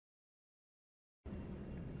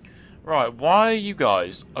Right, why are you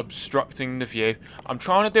guys obstructing the view? I'm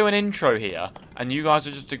trying to do an intro here, and you guys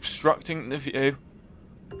are just obstructing the view.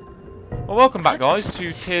 Well, welcome back, guys,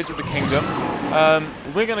 to Tears of the Kingdom.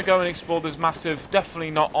 We're going to go and explore this massive, definitely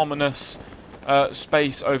not ominous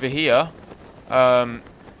space over here,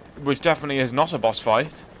 which definitely is not a boss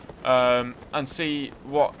fight, and see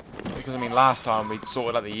what... Because, I mean, last time we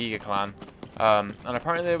sorted out the KOHGA clan, and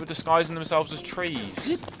apparently they were disguising themselves as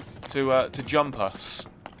trees to jump us.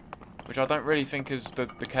 Which I don't really think is the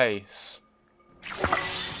case.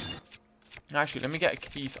 Actually, let me get a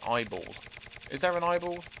key's eyeball. Is there an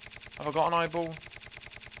eyeball? Have I got an eyeball?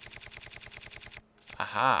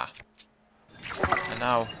 Aha. And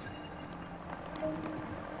now...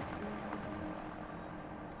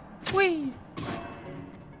 Whee!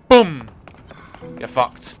 Boom! Get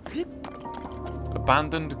fucked.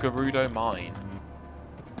 Abandoned Gerudo mine.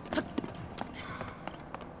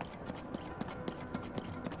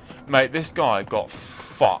 Mate, this guy got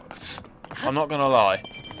fucked. I'm not gonna lie.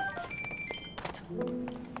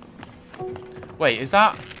 Wait, is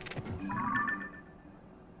that...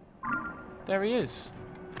 There he is.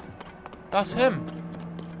 That's him.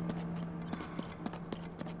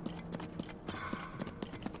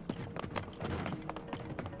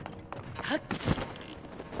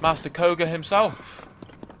 Master KOHGA himself.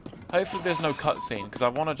 Hopefully there's no cutscene, because I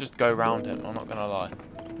want to just go round him, I'm not gonna lie.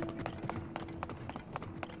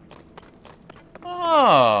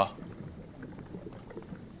 Ah.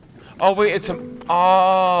 Oh, wait, it's a...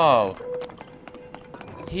 Oh.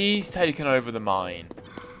 He's taken over the mine.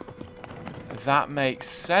 That makes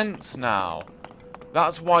sense now.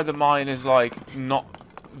 That's why the mine is, like, not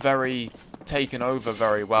very taken over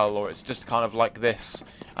very well, or it's just kind of like this,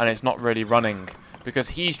 and it's not really running. Because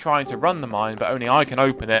he's trying to run the mine, but only I can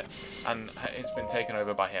open it, and it's been taken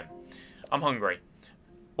over by him. I'm hungry.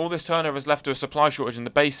 All this turnover has left to a supply shortage in the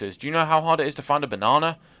bases. Do you know how hard it is to find a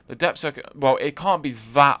banana? The depths are... Well, it can't be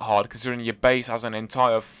that hard, considering your base has an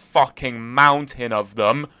entire fucking mountain of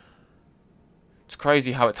them. It's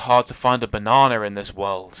crazy how it's hard to find a banana in this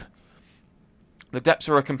world. The depths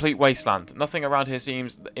are a complete wasteland. Nothing around here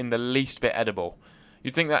seems in the least bit edible.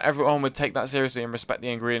 You'd think that everyone would take that seriously and respect the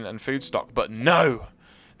ingredient and food stock, but no!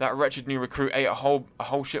 That wretched new recruit ate a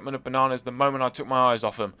whole shipment of bananas the moment I took my eyes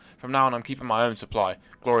off him. From now on, I'm keeping my own supply.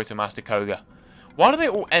 Glory to Master KOHGA. Why do they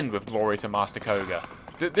all end with glory to Master KOHGA?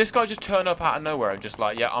 Did this guy just turn up out of nowhere and just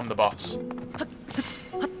like, yeah, I'm the boss?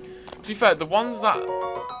 To be fair, the ones that...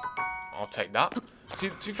 I'll take that. To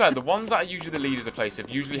be fair, the ones that are usually the leaders of places have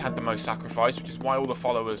usually had the most sacrifice, which is why all the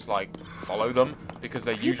followers, like, follow them. Because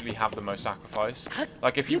they usually have the most sacrifice.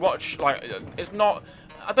 Like, if you watch, like, it's not...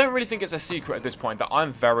 I don't really think it's a secret at this point that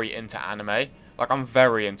I'm very into anime. Like, I'm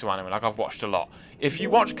very into anime. Like, I've watched a lot. If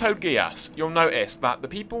you watch Code Geass, you'll notice that the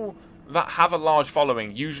people that have a large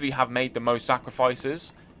following usually have made the most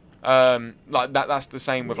sacrifices. Like, that's the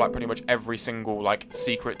same with, like, pretty much every single, like,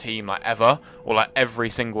 secret team, like, ever. Or, like,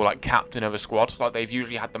 every single, like, captain of a squad. Like, they've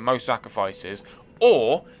usually had the most sacrifices.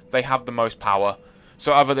 Or they have the most power.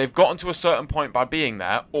 So either they've gotten to a certain point by being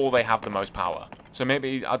there, or they have the most power. So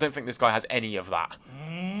maybe, I don't think this guy has any of that.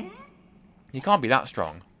 He can't be that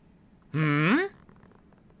strong.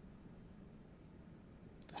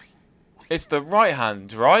 It's the right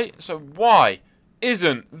hand, right? So why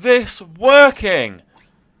isn't this working?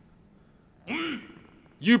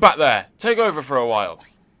 You back there, take over for a while.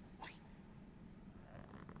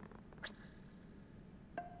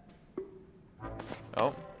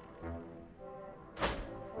 Oh.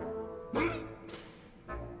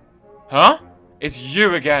 Huh? It's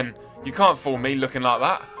you again. You can't fool me looking like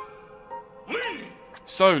that.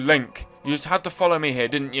 So, Link, you just had to follow me here,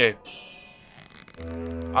 didn't you?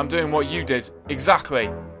 I'm doing what you did,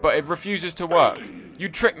 exactly, but it refuses to work. You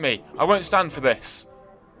tricked me. I won't stand for this.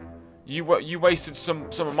 You wasted some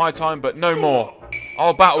of my time, but no more.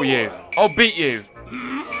 I'll battle you. I'll beat you.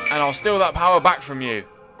 And I'll steal that power back from you.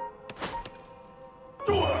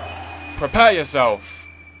 Prepare yourself.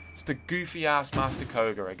 It's the goofy-ass Master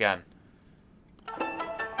KOHGA again.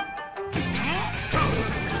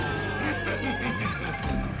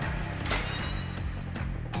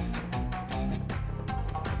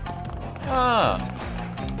 Ah.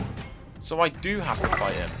 So I do have to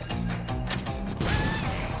fight him.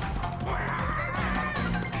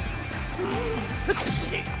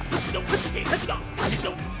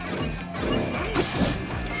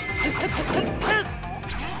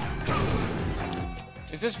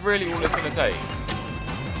 Is this really all it's going to take?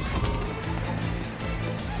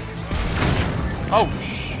 Oh,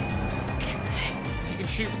 shh. You can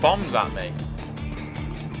shoot bombs at me.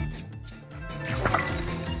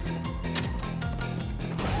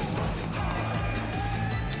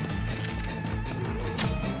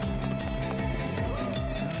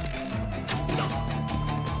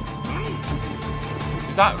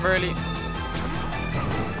 that really...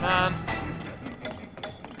 Man.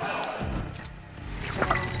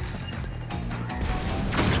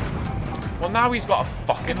 Well, now he's got a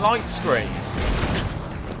fucking light screen.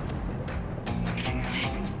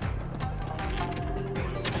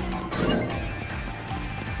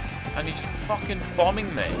 And he's fucking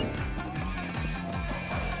bombing me.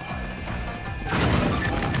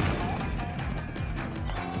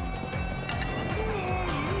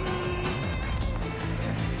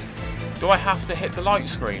 Do I have to hit the light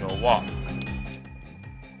screen or what?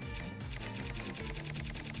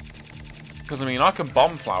 Because, I mean, I can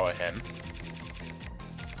bomb flower him.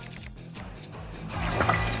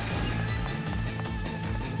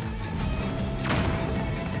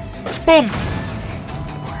 Boom!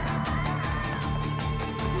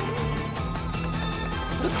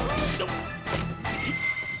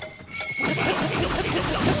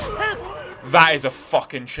 That is a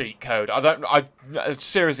fucking cheat code. I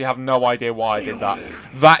seriously have no idea why I did that.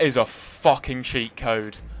 That is a fucking cheat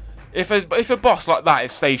code. If a boss like that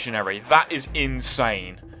is stationary, that is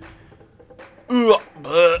insane.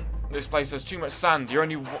 This place has too much sand. You're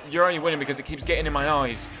only winning because it keeps getting in my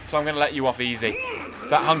eyes. So I'm gonna let you off easy.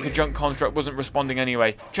 That hunk of junk construct wasn't responding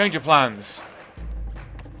anyway. Change your plans.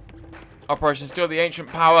 Operation Steal the Ancient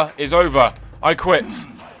Power is over. I quit.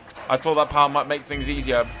 I thought that power might make things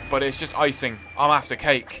easier, but it's just icing. I'm after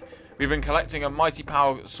cake. We've been collecting a mighty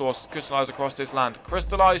power source crystallized across this land.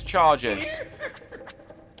 Crystallized charges.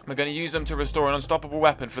 We're going to use them to restore an unstoppable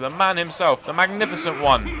weapon for the man himself, the magnificent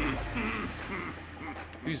one.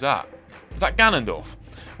 Who's that? Is that Ganondorf?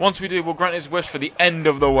 Once we do, we'll grant his wish for the end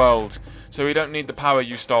of the world. So we don't need the power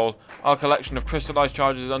you stole. Our collection of crystallized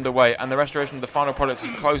charges is underway, and the restoration of the final product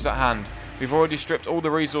is close at hand. We've already stripped all the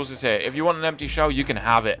resources here. If you want an empty shell, you can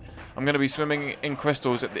have it. I'm going to be swimming in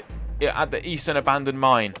crystals at the eastern abandoned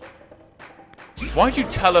mine. Why'd you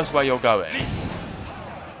tell us where you're going?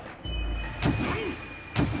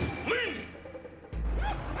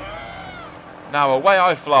 Now away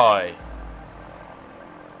I fly.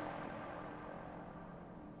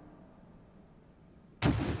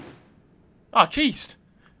 Ah, cheesed.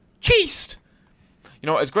 Cheesed! You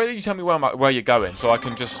know what, it's great that you tell me where you're going, so I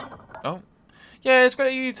can just... Oh. Yeah, it's great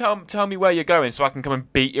that you tell me where you're going, so I can come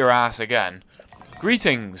and beat your ass again.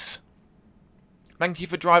 Greetings. Thank you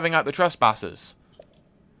for driving out the trespassers.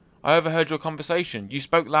 I overheard your conversation. You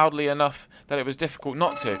spoke loudly enough that it was difficult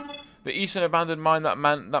not to. The eastern abandoned mine that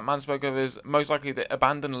man spoke of is most likely the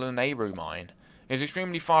abandoned Lanayru mine. It is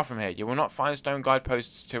extremely far from here. You will not find stone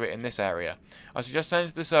guideposts to it in this area. I suggest sending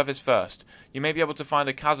to the surface first. You may be able to find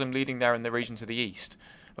a chasm leading there in the region to the east.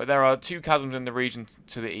 But there are 2 chasms in the region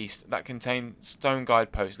to the east that contain stone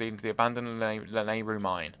guideposts leading to the abandoned Lanayru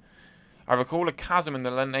mine. I recall a chasm in the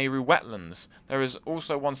Lanayru wetlands. There is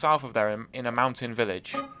also one south of there in a mountain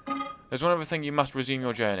village. There's one other thing you must resume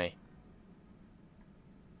your journey.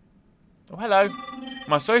 Oh, hello.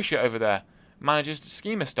 My associate over there manages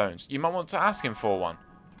schema stones. You might want to ask him for one.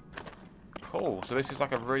 Cool. So this is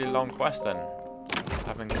like a really long quest then.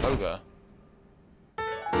 Having KOHGA.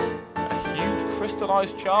 A huge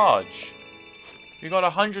crystallized charge. We got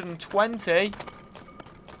 120.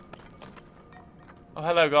 Oh,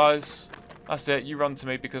 hello guys. That's it. You run to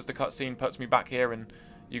me because the cutscene puts me back here and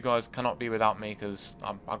you guys cannot be without me because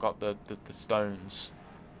I got the stones.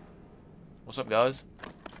 What's up, guys?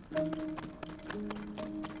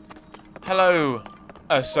 Hello,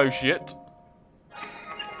 associate.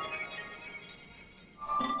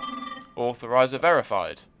 Authorizer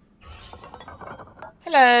verified.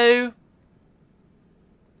 Hello.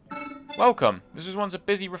 Welcome. This was once a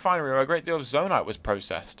busy refinery where a great deal of zonite was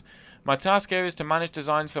processed. My task here is to manage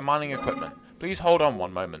designs for mining equipment. Please hold on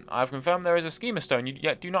one moment. I have confirmed there is a schema stone you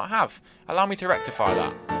yet do not have. Allow me to rectify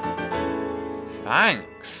that.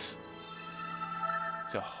 Thanks.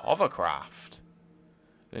 It's a hovercraft.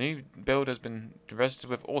 The new build has been registered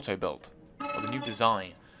with auto build, or the new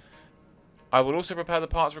design. I will also prepare the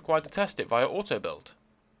parts required to test it via auto build.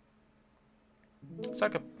 It's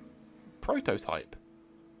like a prototype.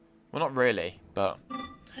 Well, not really, but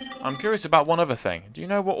I'm curious about one other thing. Do you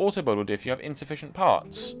know what auto build will do if you have insufficient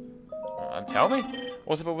parts? Tell me.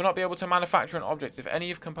 Auto build will not be able to manufacture an object if any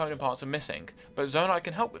of component parts are missing, but Zonite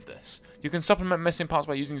can help with this. You can supplement missing parts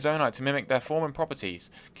by using Zonite to mimic their form and properties.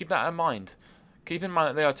 Keep that in mind. Keep in mind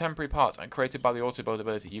that they are temporary parts and created by the auto-build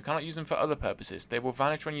ability. You cannot use them for other purposes. They will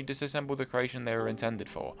vanish when you disassemble the creation they were intended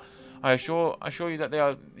for. I assure you that they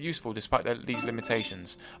are useful despite these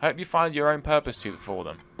limitations. I hope you find your own purpose for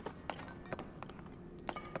them.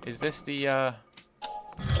 Is this the,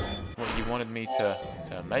 what you wanted me to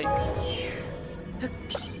make?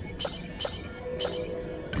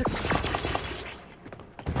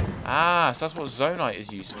 Ah, so that's what Zonite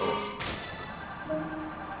is used for.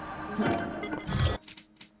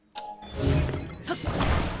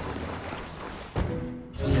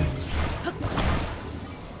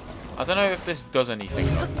 I don't know if this does anything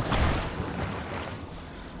though.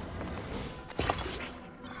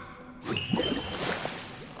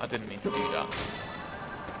 I didn't mean to do that.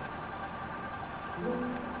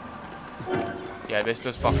 Yeah, this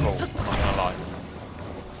does fuck all, I'm not gonna lie.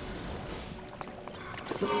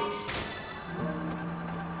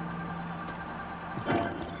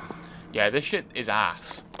 Yeah, this shit is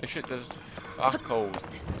ass. This shit does fuck all.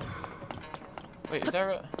 Wait, is there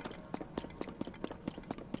a...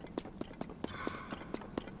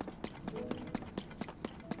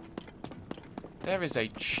 There is a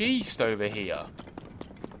chest over here.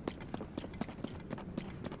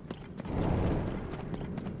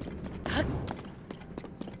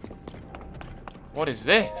 What is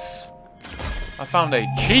this? I found a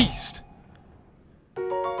chest.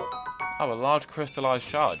 Oh, a large crystallized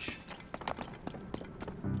charge.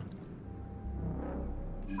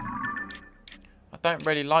 I don't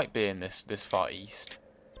really like being this far east.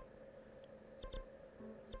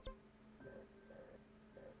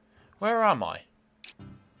 Where am I?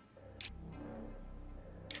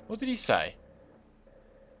 What did he say?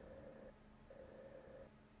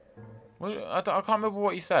 Well, I can't remember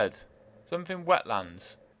what he said. Something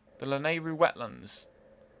wetlands. The Lanayru wetlands.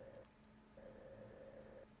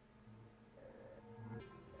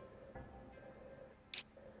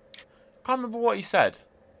 Can't remember what he said.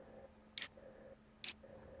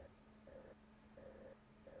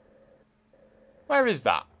 Where is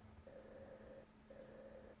that?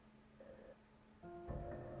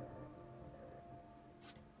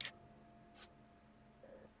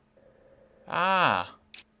 Ah.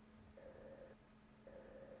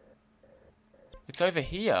 It's over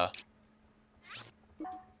here.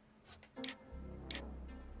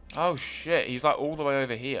 Oh shit, he's like all the way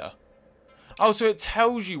over here. Oh, so it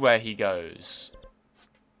tells you where he goes.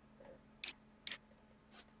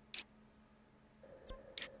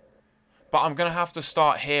 But I'm gonna have to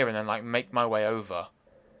start here and then like make my way over.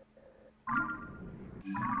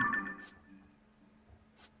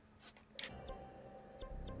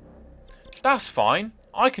 That's fine.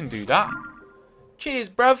 I can do that. Cheers,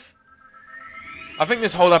 bruv. I think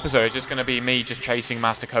this whole episode is just going to be me just chasing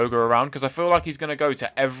Master KOHGA around, because I feel like he's going to go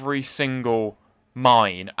to every single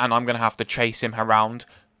mine, and I'm going to have to chase him around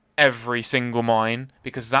every single mine,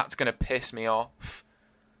 because that's going to piss me off.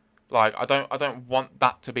 Like, I don't want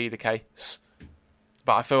that to be the case,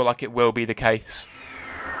 but I feel like it will be the case.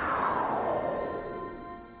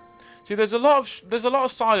 See, there's a lot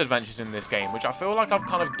of side adventures in this game, which I feel like I've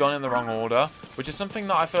kind of done in the wrong order, which is something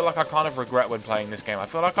that I feel like I kind of regret when playing this game. I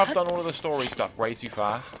feel like I've done all of the story stuff way too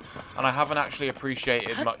fast, and I haven't actually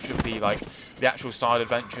appreciated much of the actual side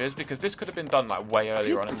adventures, because this could have been done like way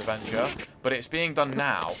earlier on in the adventure, but it's being done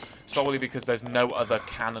now solely because there's no other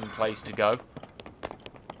canon place to go.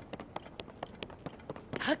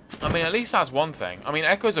 I mean, at least that's one thing. I mean,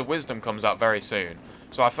 Echoes of Wisdom comes out very soon,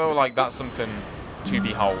 so I feel like that's something to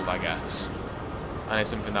behold, I guess, and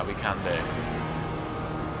it's something that we can do.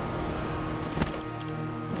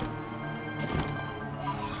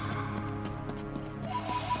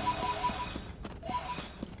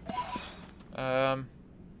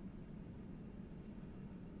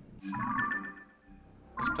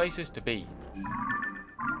 There's places to be.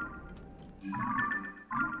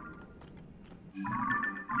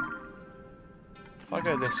 If I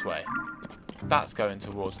go this way, that's going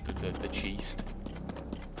towards the chest.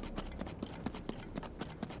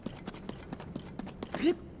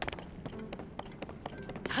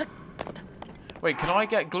 Wait, can I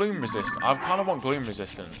get gloom resist? I kind of want gloom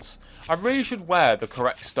resistance. I really should wear the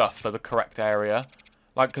correct stuff for the correct area.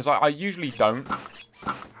 Like, because I usually don't.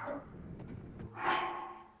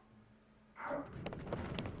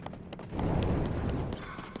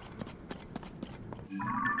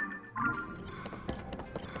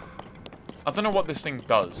 I don't know what this thing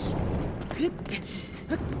does.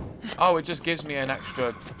 Oh, it just gives me an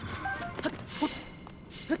extra...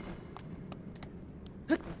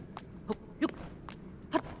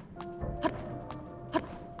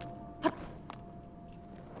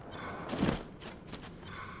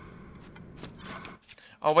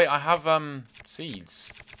 Oh wait, I have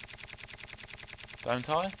seeds. Don't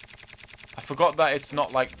I? I forgot that it's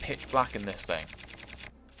not like pitch black in this thing.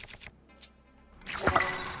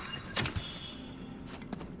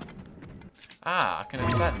 Ah, I can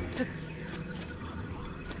ascend.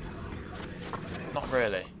 Not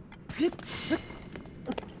really.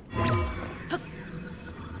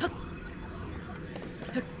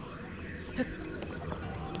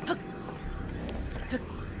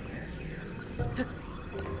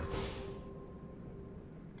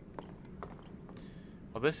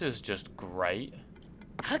 Well, this is just great.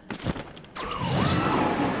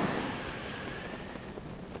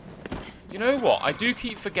 You know what? I do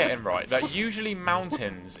keep forgetting, right, that usually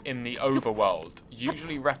mountains in the overworld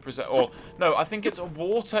usually represent... Or, no, I think it's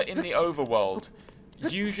water in the overworld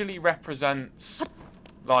usually represents,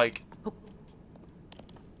 like...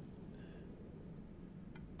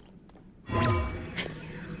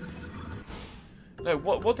 No,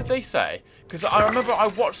 what did they say? Because I remember I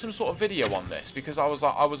watched some sort of video on this because I was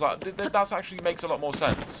like, that actually makes a lot more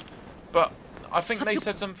sense. But I think they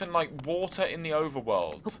said something like water in the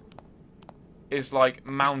overworld is like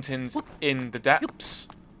mountains in the depths.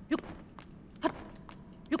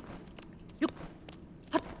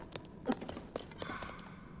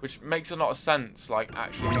 Which makes a lot of sense, like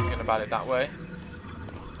actually thinking about it that way.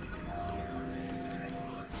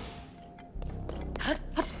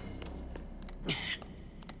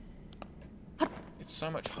 It's so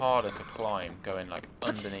much harder to climb going like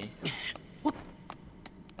underneath.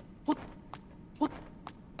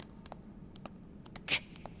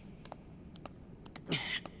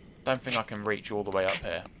 Don't think I can reach all the way up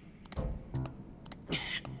here.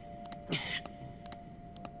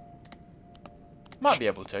 Might be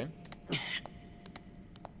able to.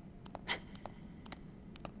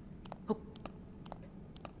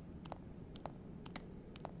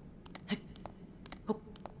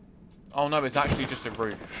 Oh no, it's actually just a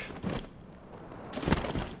roof.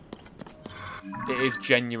 It is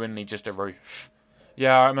genuinely just a roof.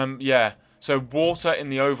 Yeah, I remember, yeah. So water in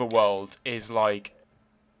the overworld is like...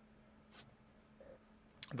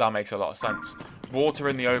 That makes a lot of sense. Water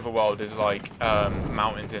in the overworld is like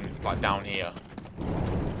mountains in, like down here.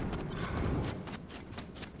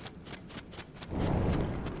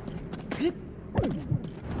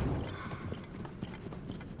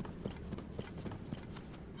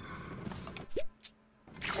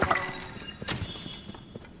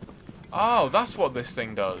 Oh, that's what this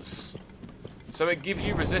thing does. So it gives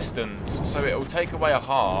you resistance, so it will take away a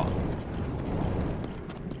heart.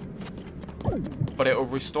 But it will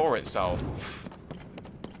restore itself.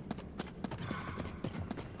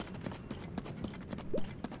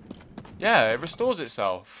 Yeah, it restores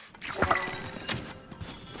itself.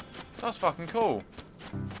 That's fucking cool.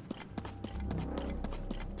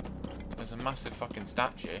 There's a massive fucking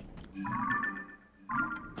statue.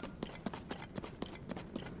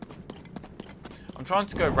 I'm trying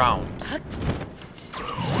to go round.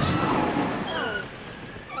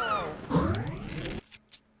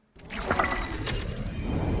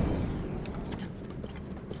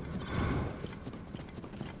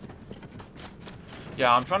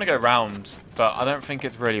 Yeah, I'm trying to go round, but I don't think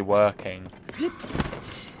it's really working.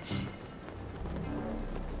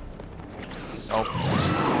 Oh.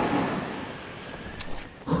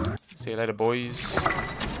 See you later, boys.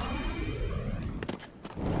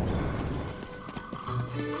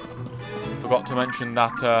 Forgot to mention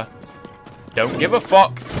that, don't give a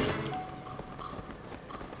fuck.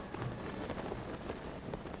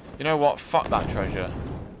 You know what? Fuck that treasure.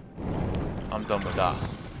 I'm done with that.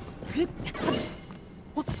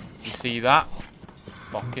 You see that?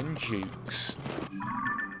 Fucking jukes.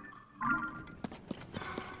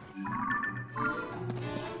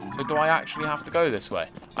 So do I actually have to go this way?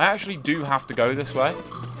 I actually do have to go this way.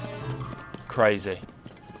 Crazy.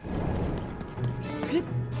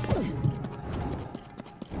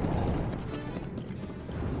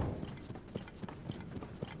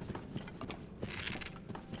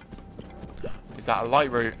 Is that a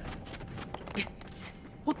light route?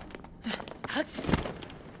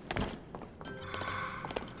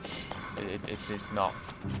 It's not.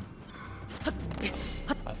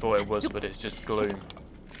 I thought it was, but it's just gloom.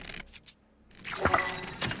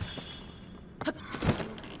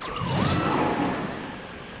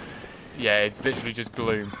 Yeah, it's literally just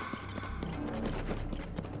gloom.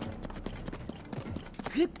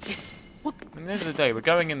 At the end of the day, we're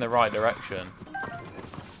going in the right direction.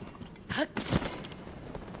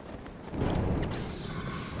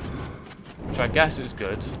 Which I guess is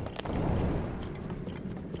good.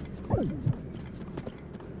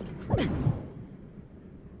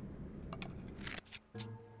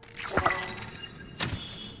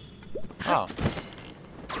 Oh.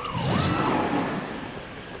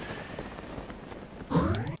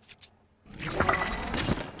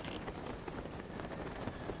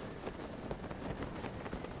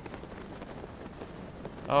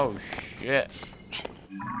 Oh shit.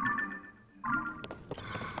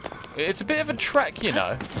 It's a bit of a trek, you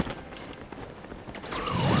know.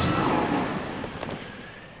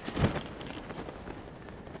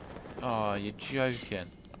 Oh, you're joking.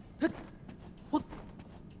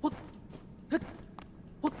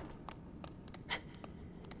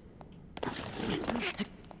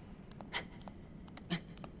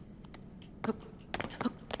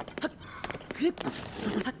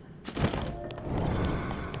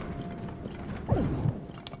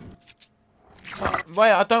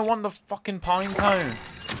 Wait, I don't want the fucking pine cone.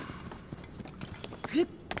 You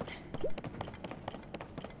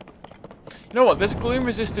know what? This gloom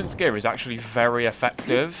resistance gear is actually very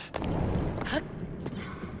effective.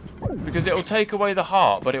 Because it'll take away the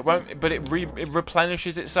heart, but it won't. But it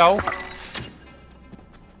replenishes itself.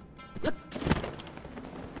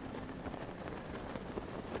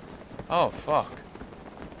 Oh fuck!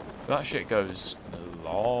 That shit goes a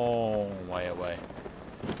long way away.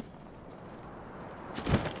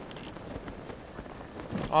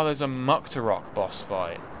 Oh, there's a Muktarok boss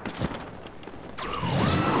fight.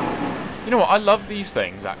 You know what? I love these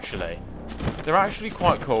things actually. They're actually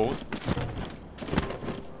quite cool.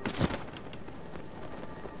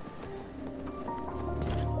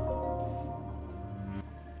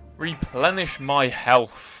 Replenish my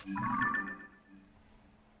health.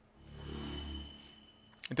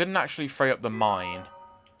 It didn't actually free up the mine,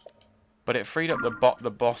 but it freed up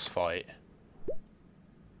the boss fight.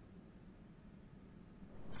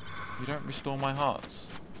 You don't restore my hearts.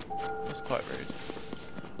 That's quite rude.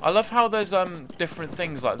 I love how there's different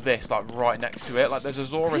things like this, like right next to it. Like there's a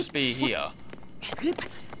Zora spear here.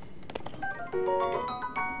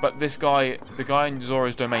 But this guy, the guy in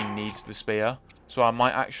Zora's domain needs the spear. So I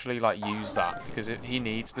might actually like use that because he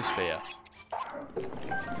needs the spear.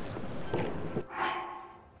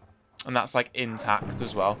 And that's like intact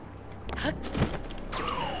as well. Okay,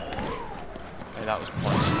 that was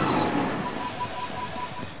pointless.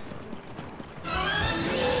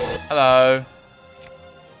 Hello.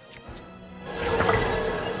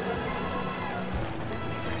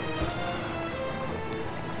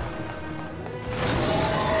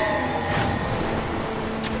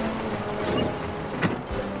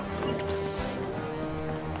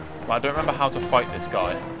 I don't remember how to fight this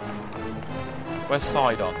guy. Where's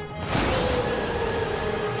Sidon?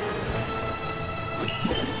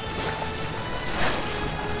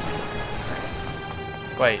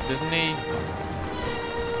 Wait, doesn't he...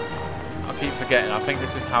 I keep forgetting. I think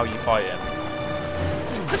this is how you fight him.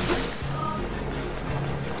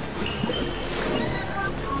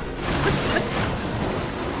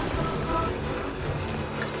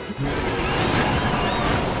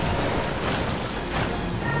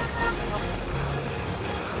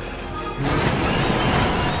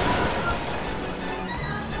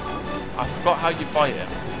 I forgot how you fight him.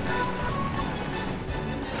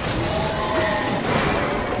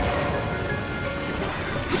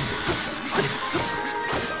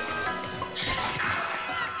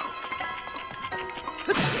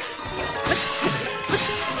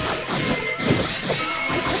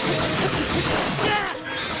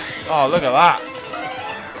 Oh, look at that.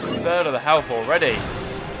 A third of the health already.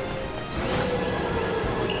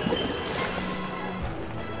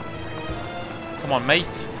 Come on,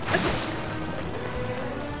 mate.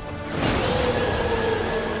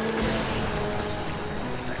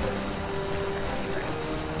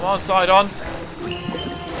 Come on, Sidon.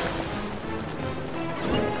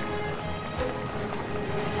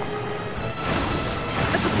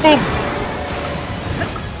 Boom!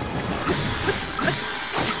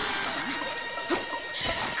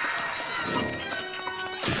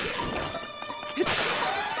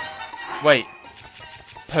 Wait.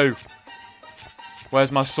 Pooh.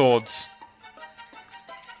 Where's my swords?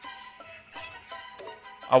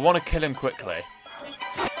 I want to kill him quickly.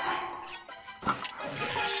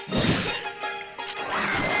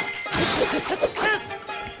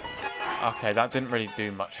 Okay, that didn't really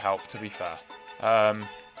do much help, to be fair.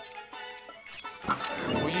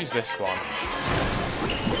 We'll use this one.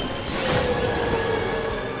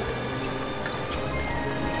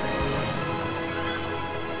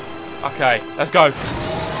 Okay, let's go.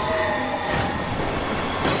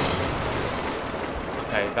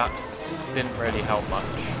 Okay, that didn't really help much.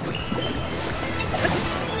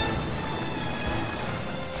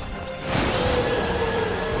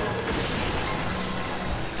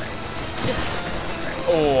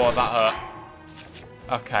 Oh, that hurt.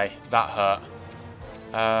 Okay, that hurt.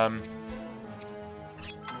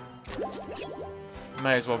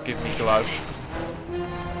 May as well give me glow.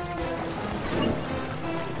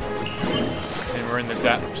 And we're in the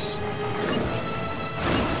depths.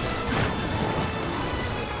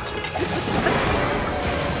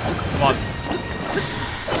 Come on.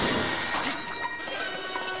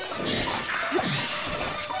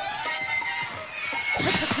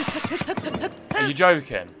 Are you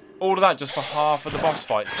joking? All of that just for half of the boss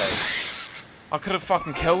fight stage? I could have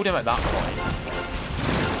fucking killed him at that point.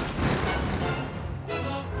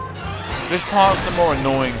 This part's the more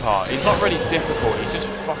annoying part. He's not really difficult, he's just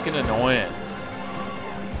fucking annoying.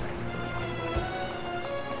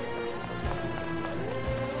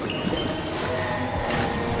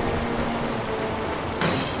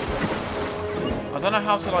 don't know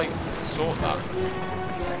how to, like, sort that.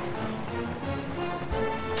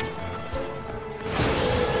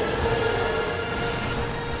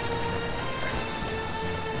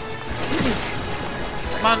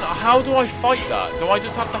 Man, how do I fight that? Do I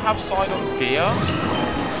just have to have Sidon's gear?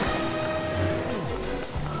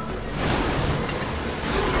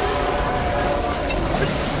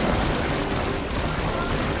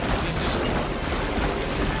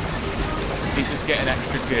 He's just getting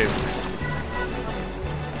extra goo.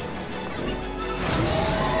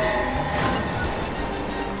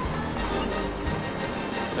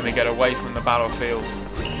 Let me get away from the battlefield.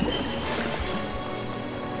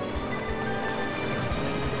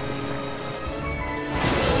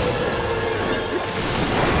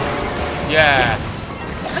 Yeah.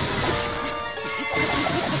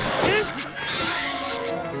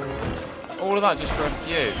 All of that just for a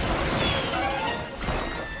few.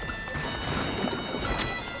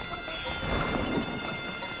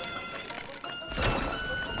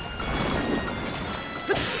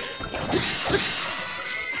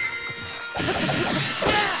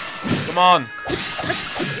 Come on.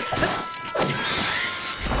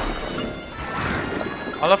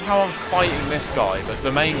 I love how I'm fighting this guy, but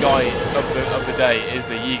the main guy of the day is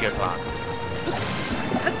the KOHGA clan.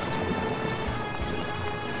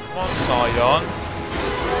 Come on, Sidon.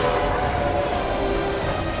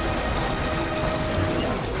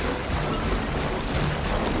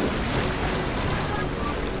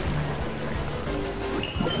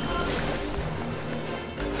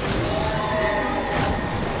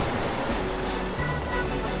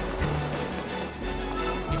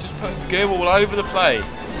 Goo all over the place.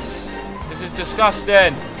 This is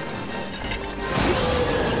disgusting.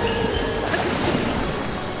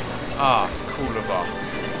 Ah, Coolava.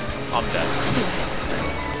 I'm dead.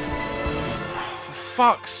 For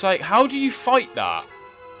fuck's sake, how do you fight that?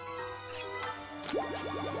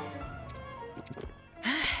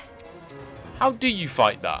 How do you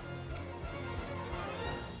fight that?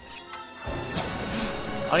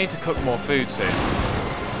 I need to cook more food soon.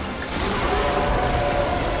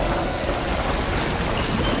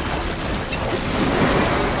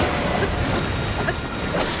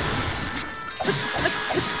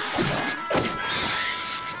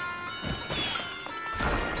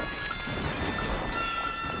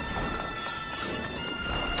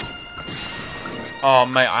 Oh,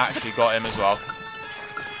 mate, I actually got him as well.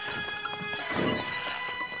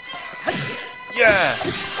 Yeah!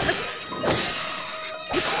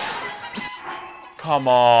 Come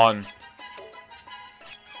on.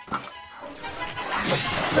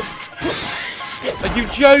 Are you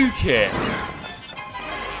joking?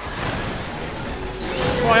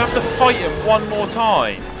 Oh, I have to fight him one more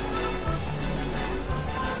time.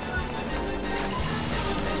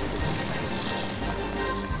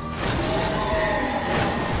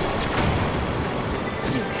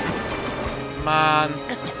 Man.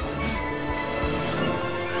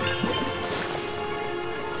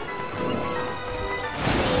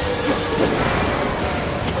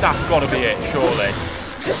 That's got to be it, surely.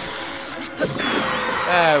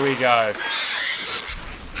 There we go.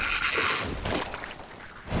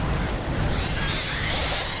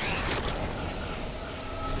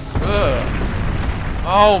 Ugh.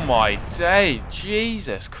 Oh my day.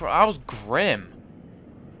 Jesus Christ. That was grim.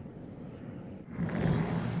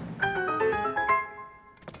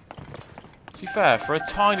 To be fair, for a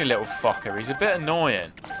tiny little fucker, he's a bit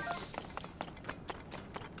annoying.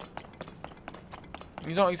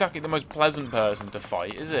 He's not exactly the most pleasant person to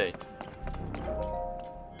fight, is he?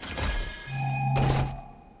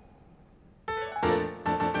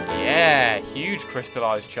 Yeah, huge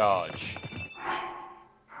crystallized charge.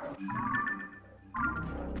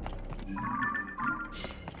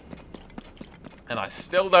 And I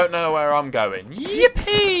still don't know where I'm going.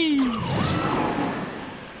 Yippee!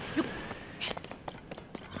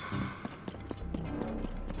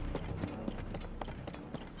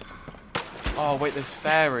 Oh, wait, there's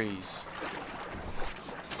fairies.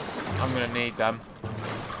 I'm going to need them.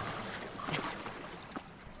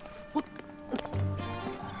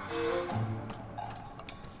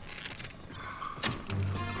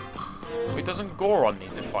 Wait, doesn't Goron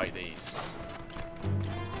need to fight these?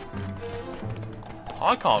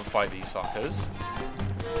 I can't fight these fuckers.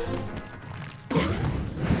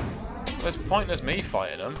 Well, it's pointless me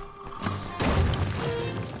fighting them.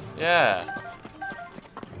 Yeah.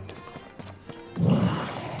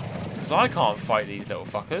 I can't fight these little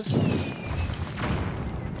fuckers.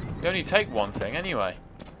 They only take one thing anyway.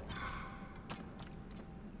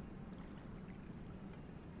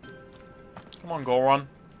 Come on, Goron.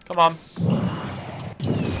 Come on.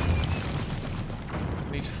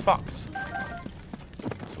 He's fucked.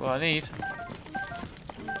 what I need.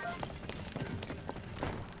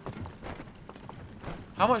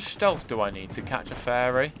 How much stealth do I need to catch a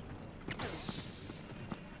fairy?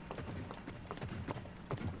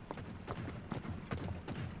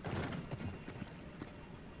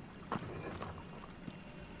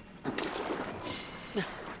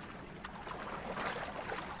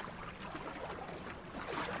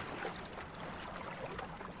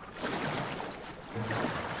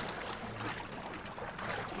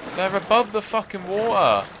 They're above the fucking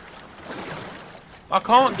water. I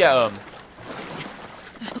can't get them.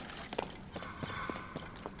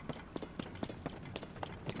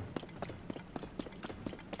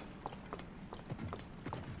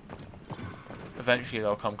 Eventually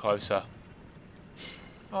they'll come closer.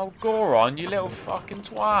 Oh, Goron, you little fucking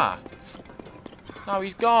twat. No,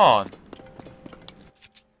 he's gone.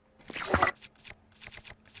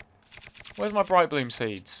 Where's my bright bloom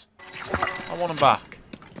seeds? I want them back.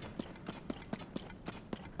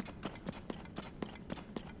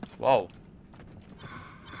 Whoa.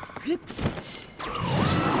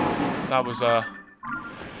 That was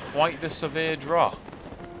quite the severe drop.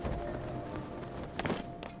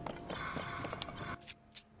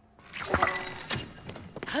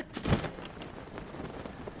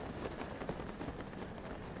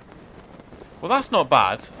 Well, that's not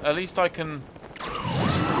bad. At least I can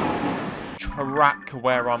track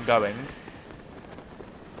where I'm going.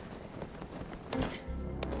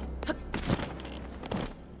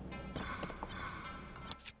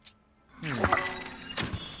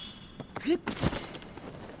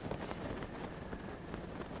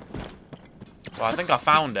 Well, I think I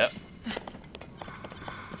found it.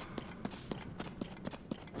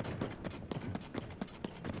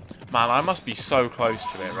 Man, I must be so close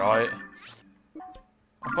to it, right?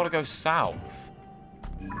 I've got to go south.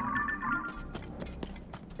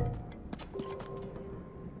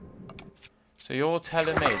 So you're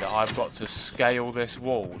telling me that I've got to scale this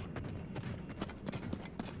wall?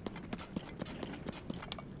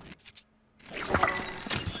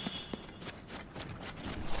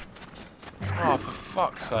 Oh, for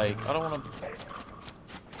fuck's sake. I don't want to...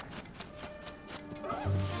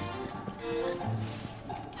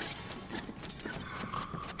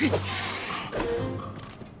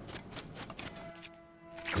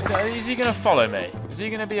 Is he going to follow me? Is he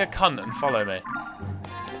going to be a cunt and follow me?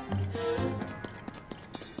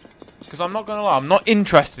 Because I'm not going to lie, I'm not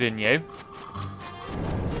interested in you.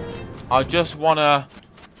 I just want to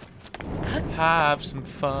have some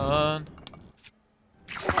fun.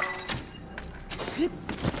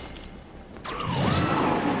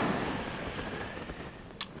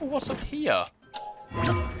 Oh, what's up here?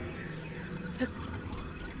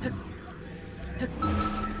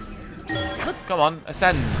 Come on,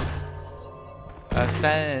 ascend.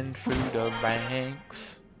 Ascend through the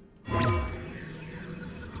ranks.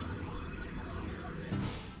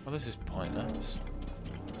 Oh, this is pointless.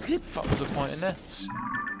 What the fuck was the point in this?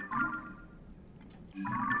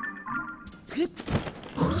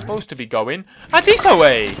 I'm supposed to be going this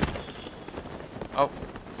way. Oh.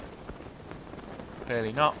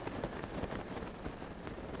 Clearly not.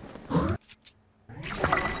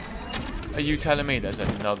 Are you telling me there's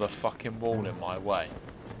another fucking wall in my way?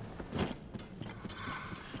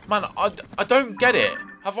 Man, I don't get it.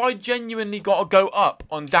 Have I genuinely got to go up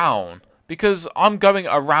and down? Because I'm going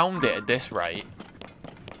around it at this rate.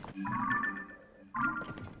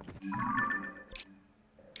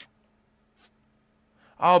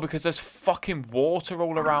 Oh, because there's fucking water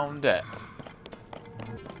all around it.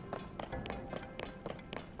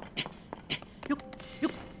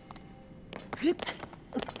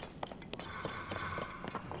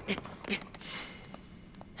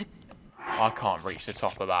 I can't reach the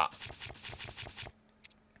top of that.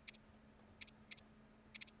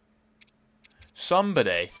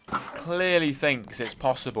 Somebody clearly thinks it's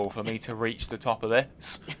possible for me to reach the top of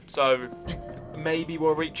this. So, maybe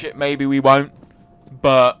we'll reach it, maybe we won't.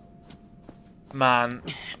 But, man,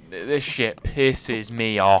 this shit pisses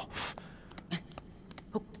me off.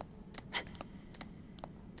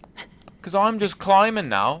 Because I'm just climbing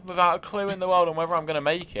now, without a clue in the world on whether I'm going to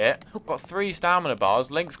make it. I've got 3 stamina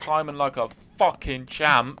bars, Link's climbing like a fucking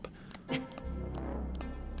champ.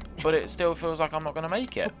 But it still feels like I'm not going to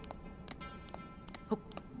make it. To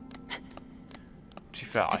be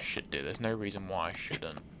fair, I should do. There's no reason why I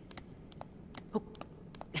shouldn't.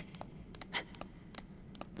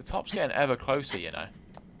 The top's getting ever closer, you know.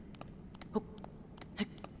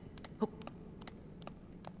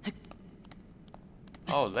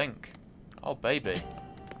 Oh, Link. Oh, baby.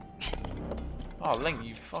 Oh, Link,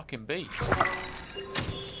 you fucking beast.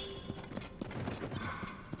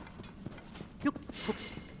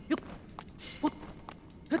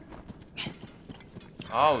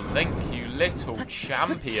 Oh, Link, you little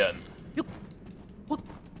champion.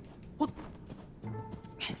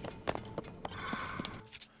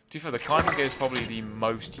 To be fair, the climbing gear is probably the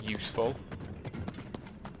most useful.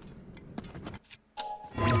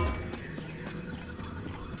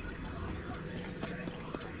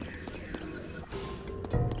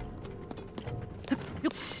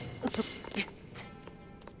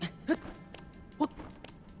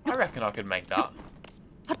 I reckon I could make that.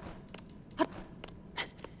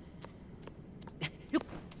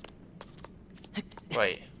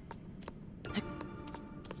 Wait.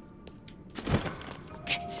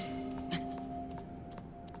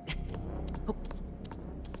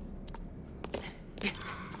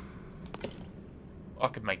 I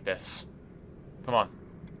could make this. Come on.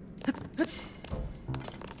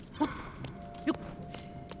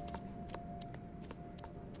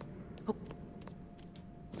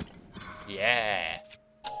 Yeah.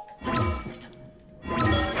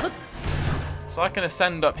 So I can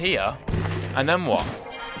ascend up here, and then what?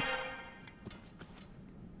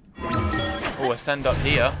 Oh, ascend up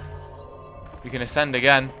here. We can ascend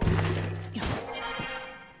again.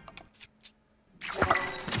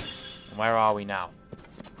 Where are we now?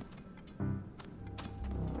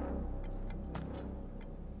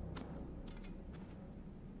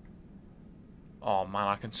 Oh man,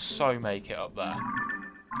 I can so make it up there.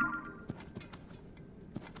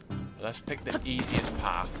 Let's pick the easiest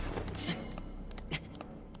path.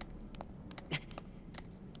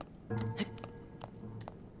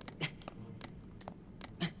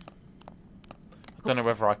 I don't know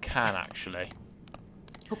whether I can actually.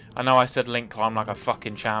 I know I said Link climbed like a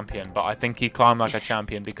fucking champion, but I think he climbed like a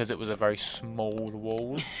champion because it was a very small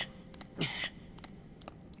wall.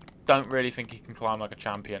 Don't really think he can climb like a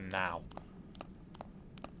champion now.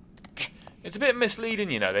 It's a bit misleading,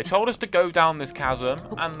 you know. They told us to go down this chasm,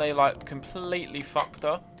 and they, like, completely fucked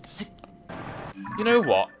us. You know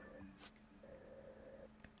what?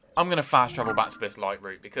 I'm going to fast travel back to this light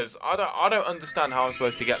route, because I don't understand how I'm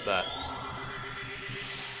supposed to get there.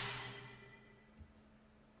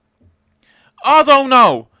 I don't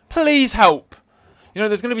know. Please help. You know,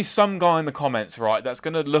 there's going to be some guy in the comments, right, that's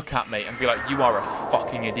going to look at me and be like, you are a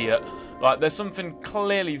fucking idiot. Like, there's something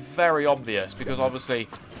clearly very obvious, because obviously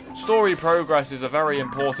story progress is a very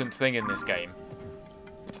important thing in this game.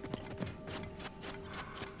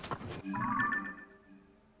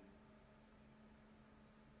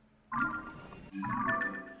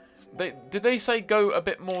 Did they say go a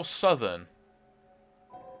bit more southern?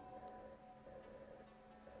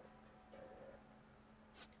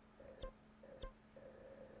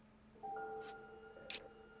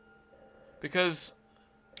 Because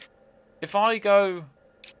if I go...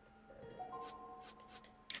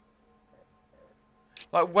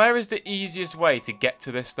 Like, where is the easiest way to get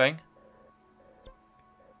to this thing?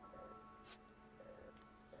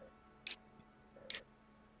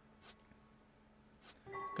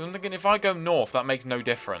 Because I'm thinking if I go north, that makes no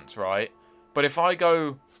difference, right? But if I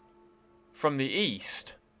go from the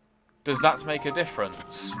east, does that make a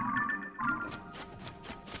difference?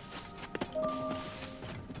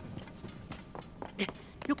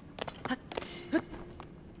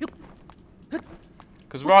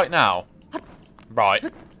 Because right now... Right,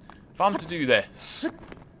 if I'm to do this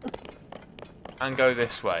and go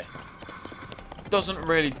this way, doesn't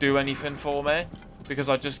really do anything for me because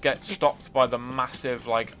I just get stopped by the massive,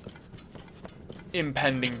 like,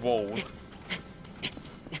 impending wall.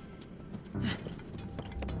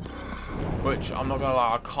 Which, I'm not gonna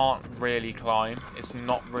lie, I can't really climb. It's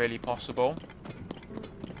not really possible.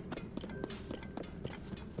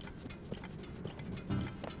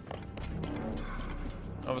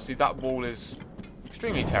 Obviously, that wall is...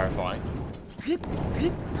 extremely terrifying.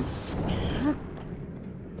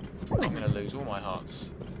 I'm going to lose all my hearts.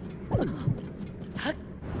 I mean,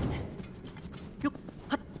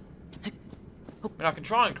 I can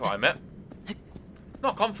try and climb it.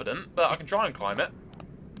 Not confident, but I can try and climb it.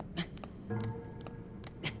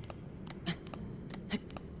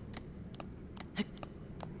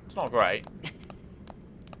 It's not great.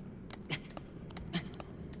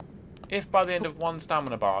 If by the end of one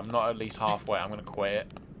stamina bar I'm not at least halfway, I'm going to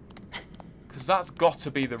quit. Because that's got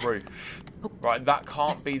to be the roof. Right, that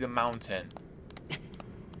can't be the mountain.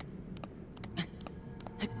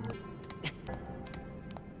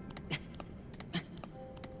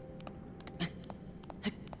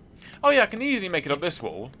 Oh yeah, I can easily make it up this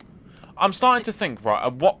wall. I'm starting to think, right,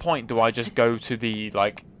 at what point do I just go to the,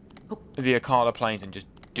 like, the Akala Plains and just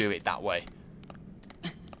do it that way?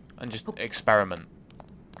 And just experiment.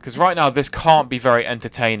 Because right now, this can't be very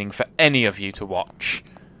entertaining for any of you to watch.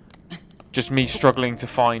 Just me struggling to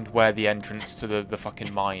find where the entrance to the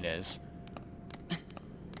fucking mine is.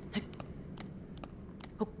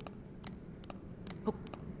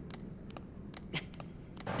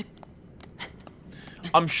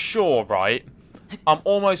 I'm sure, right? I'm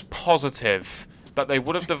almost positive that they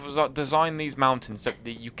would have designed these mountains so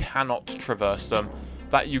that you cannot traverse them.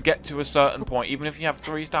 That you get to a certain point, even if you have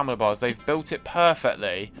 3 stamina bars, they've built it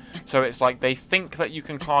perfectly. So it's like they think that you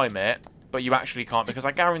can climb it, but you actually can't. Because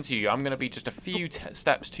I guarantee you, I'm going to be just a few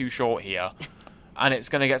steps too short here. And it's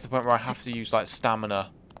going to get to the point where I have to use, like,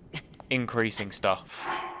 stamina increasing stuff.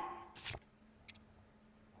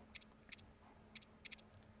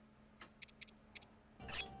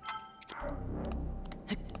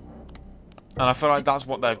 And I feel like that's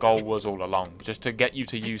what their goal was all along. Just to get you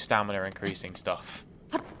to use stamina increasing stuff.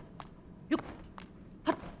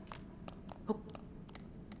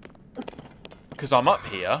 Because I'm up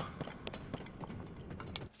here.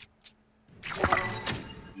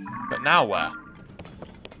 But now where?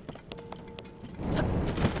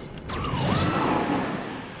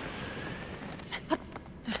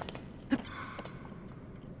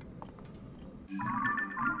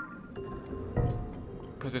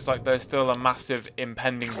 Because it's like there's still a massive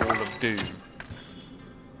impending wall of doom.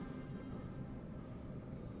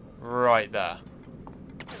 Right there.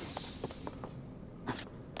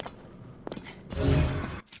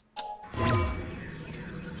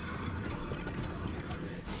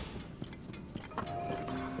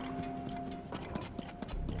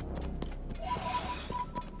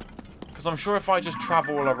 Because I'm sure if I just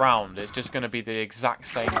travel all around, it's just going to be the exact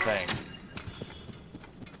same thing.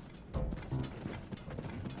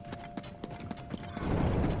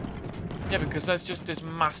 Yeah, because there's just this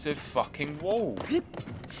massive fucking wall.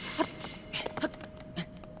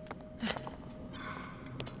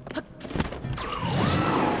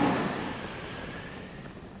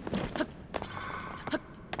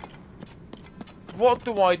 What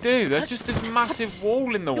do I do? There's just this massive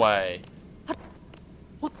wall in the way.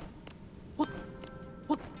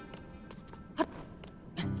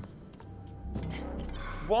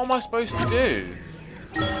 What am I supposed to do?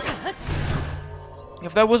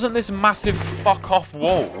 If there wasn't this massive fuck-off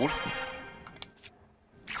wall...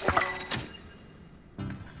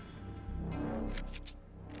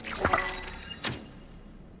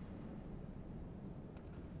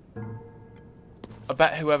 I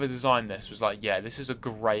bet whoever designed this was like, yeah, this is a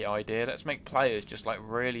great idea. Let's make players just like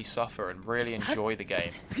really suffer and really enjoy the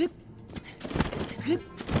game.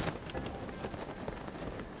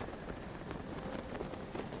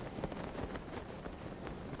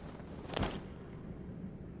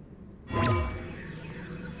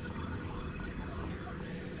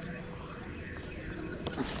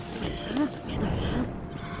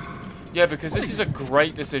 Yeah, because this is a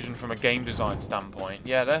great decision from a game design standpoint.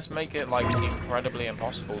 Yeah, let's make it, like, incredibly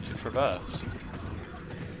impossible to traverse.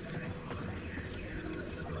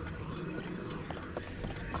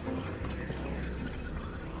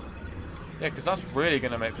 Yeah, because that's really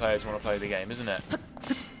going to make players want to play the game, isn't it?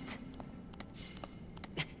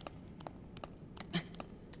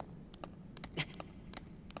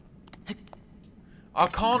 I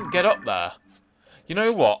can't get up there. You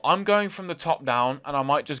know what? I'm going from the top down, and I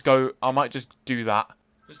might just do that.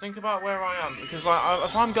 Just think about where I am, because like,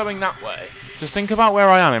 if I'm going that way, just think about where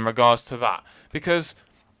I am in regards to that. Because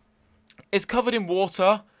it's covered in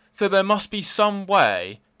water, so there must be some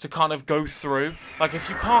way to kind of go through. Like, if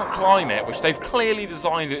you can't climb it, which they've clearly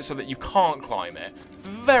designed it so that you can't climb it,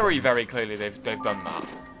 very, very clearly they've done that.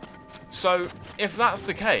 So, if that's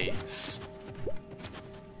the case...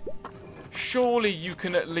 surely you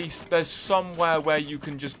can at least... there's somewhere where you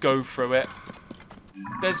can just go through it.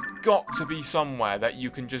 There's got to be somewhere that you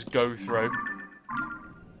can just go through.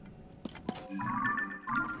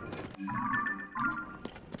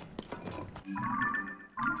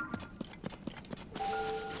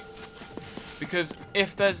 Because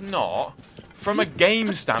if there's not, from a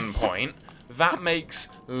game standpoint, that makes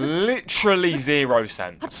literally 0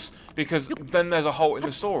 sense. Because then there's a hole in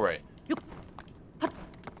the story.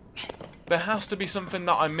 There has to be something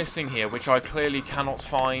that I'm missing here, which I clearly cannot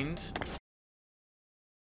find.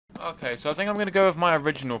 Okay, so I think I'm going to go with my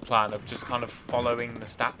original plan of just kind of following the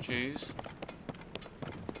statues.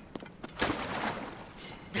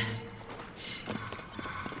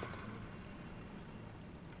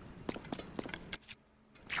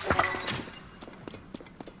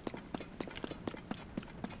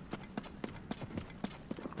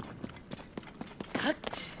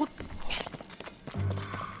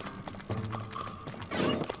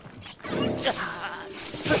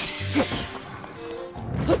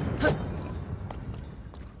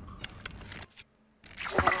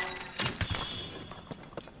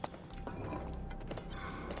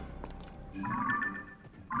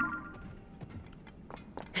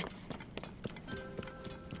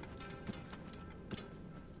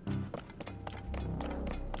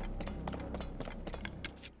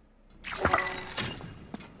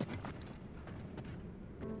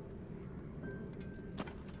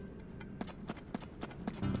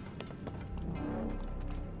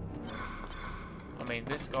 mean,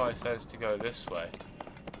 this guy says to go this way.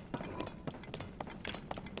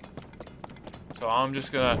 So I'm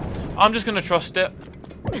just gonna trust it.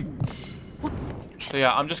 So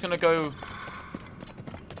yeah, I'm just gonna go.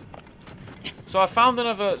 So I found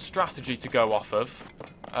another strategy to go off of.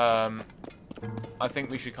 I think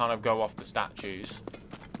we should kind of go off the statues,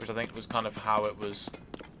 which I think was kind of how it was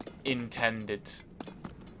intended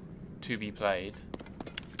to be played.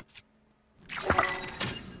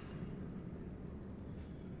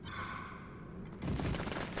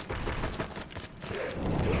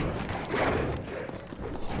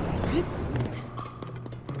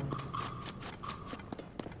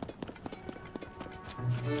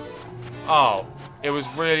 Oh, it was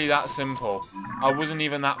really that simple. I wasn't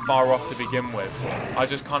even that far off to begin with. I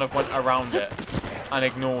just kind of went around it and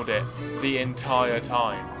ignored it the entire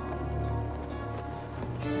time.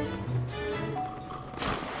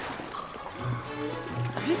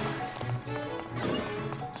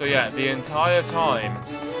 So yeah, the entire time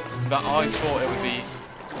that I thought it would be...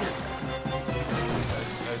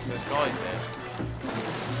 There's guys here.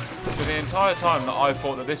 So the entire time that I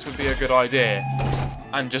thought that this would be a good idea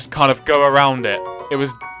and just kind of go around it, it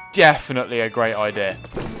was definitely a great idea.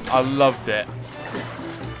 I loved it.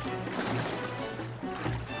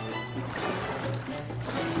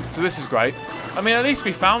 So this is great. I mean, at least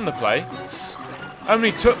we found the place.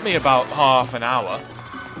 Only took me about half an hour.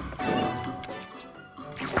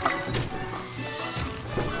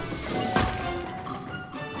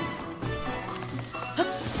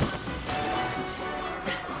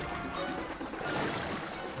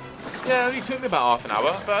 Yeah, it only took me about half an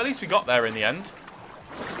hour, but at least we got there in the end.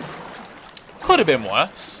 Could have been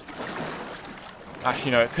worse.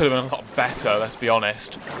 Actually, no, it could have been a lot better, let's be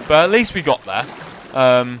honest. But at least we got there.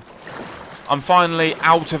 I'm finally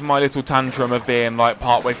out of my little tantrum of being like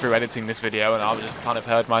partway through editing this video, and I've just kind of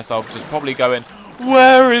heard myself just probably going,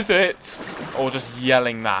 "Where is it?" Or just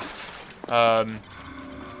yelling that. And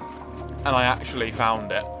I actually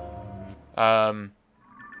found it.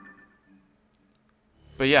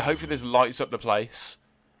 But yeah, hopefully this lights up the place.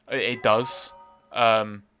 It does.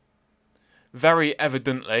 Very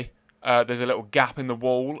evidently, there's a little gap in the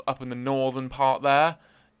wall up in the northern part there.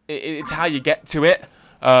 It's how you get to it,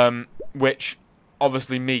 which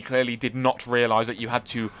obviously me clearly did not realise that you had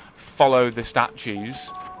to follow the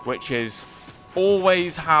statues, which is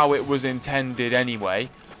always how it was intended anyway.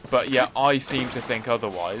 But yeah, I seem to think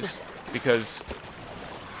otherwise, because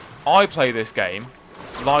I play this game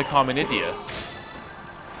like I'm an idiot.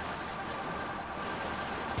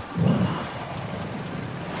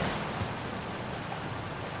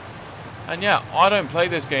 And yeah, I don't play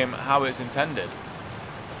this game how it's intended.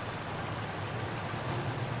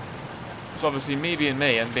 So obviously me being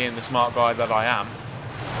me and being the smart guy that I am,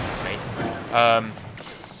 it's me,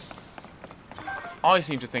 I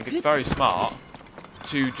seem to think it's very smart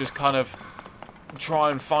to just kind of try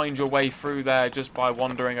and find your way through there just by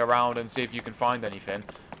wandering around and see if you can find anything.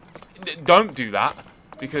 Don't do that,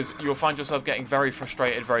 because you'll find yourself getting very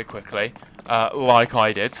frustrated very quickly, like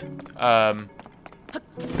I did.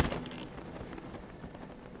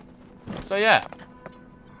 So yeah,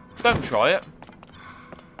 don't try it.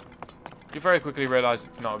 You very quickly realise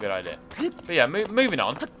it's not a good idea. But yeah, moving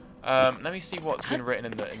on. Let me see what's been written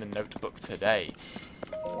in the notebook today.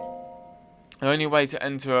 The only way to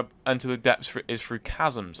enter the depths is through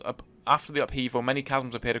chasms. After the upheaval, many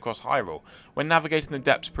chasms appeared across Hyrule. When navigating the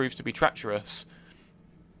depths proves to be treacherous,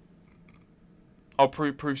 or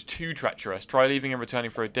proves too treacherous, try leaving and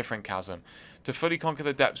returning for a different chasm. To fully conquer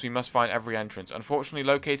the depths, we must find every entrance. Unfortunately,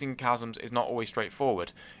 locating chasms is not always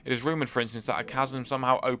straightforward. It is rumoured, for instance, that a chasm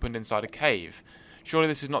somehow opened inside a cave. Surely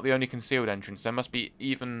this is not the only concealed entrance. There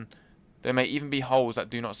may even be holes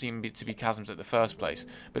that do not seem to be chasms at the first place.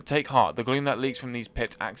 But take heart, the gloom that leaks from these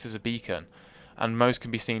pits acts as a beacon, and most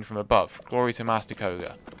can be seen from above. Glory to Master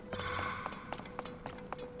KOHGA.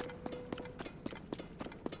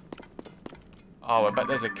 Oh, I bet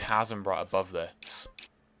there's a chasm right above this.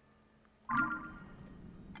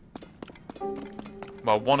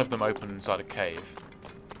 Well, one of them opened inside a cave.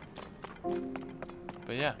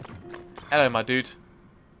 But yeah. Hello, my dude.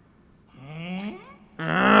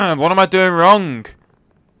 What am I doing wrong?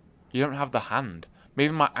 You don't have the hand.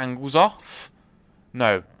 Maybe my angle's off?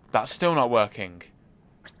 No, that's still not working.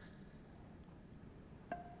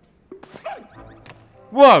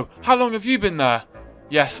 Whoa! How long have you been there?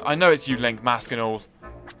 Yes, I know it's you, Link, mask and all.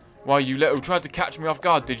 Why, you little tried to catch me off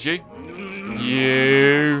guard, did you?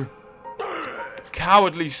 You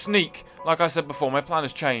cowardly sneak. Like I said before, my plan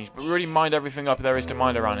has changed, but we really mind everything up there is to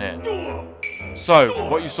mind around here. So,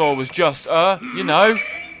 what you saw was just, you know.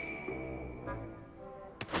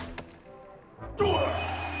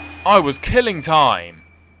 I was killing time.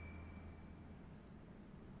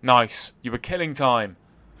 Nice. You were killing time.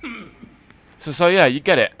 So yeah, you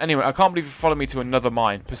get it. Anyway, I can't believe you followed me to another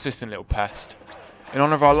mine. Persistent little pest. In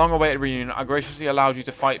honor of our long-awaited reunion, I graciously allowed you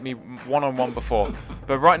to fight me one-on-one before.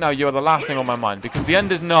 But right now, you are the last thing on my mind, because the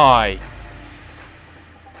end is nigh.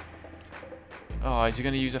 Oh, is he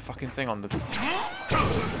going to use a fucking thing on the...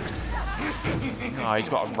 Oh, he's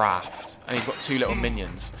got a raft. And he's got 2 little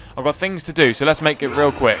minions. I've got things to do, so let's make it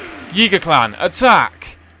real quick. Yiga Clan,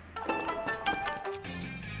 attack!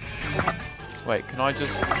 Wait, can I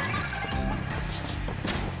just...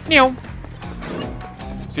 Meow.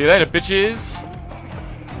 See you later, bitches.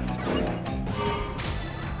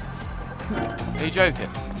 Are you joking?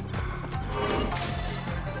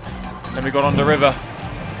 Then we got on the river.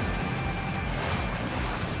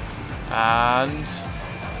 And...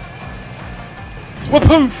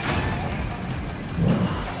 Whoopoof!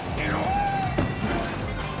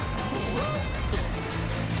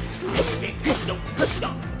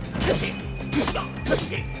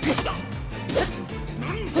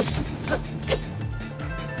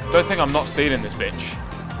 Don't think I'm not stealing this bitch.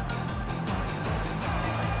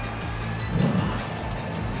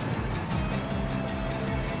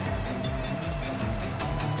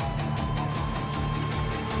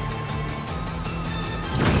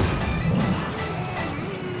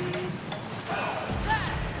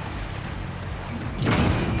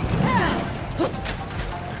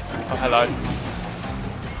 Oh, hello.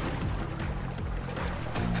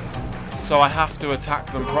 So I have to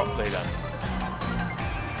attack them properly then.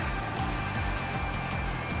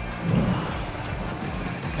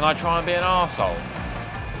 Can I try and be an arsehole?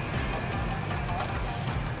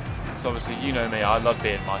 So obviously you know me, I love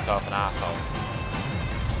being myself an arsehole.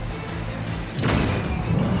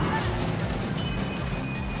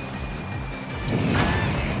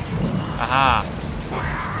 Aha!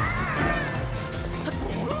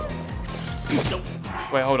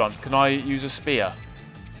 Wait, hold on. Can I use a spear?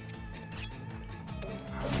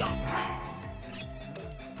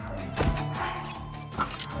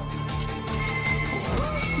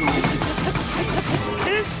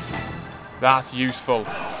 That's useful.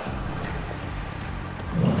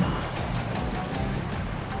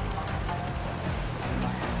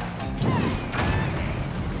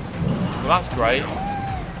 Well, that's great.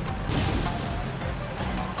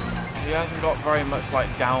 He hasn't got very much, like,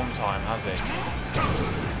 downtime, has he?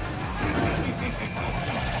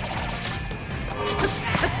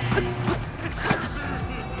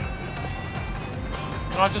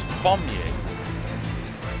 Can I just bomb you?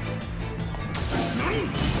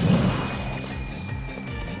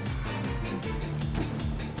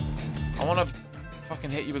 I want to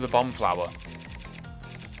fucking hit you with a bomb flower.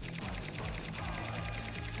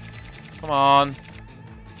 Come on.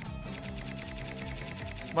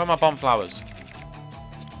 Where are my bomb flowers?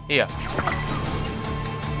 Here.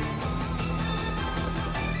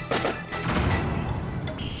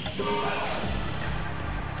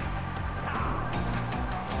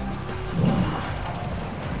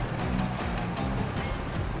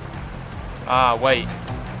 Ah, wait.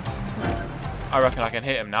 I reckon I can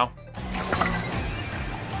hit him now.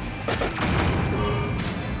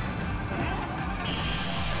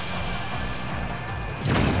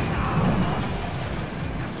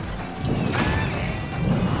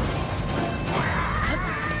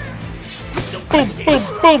 Boom, boom,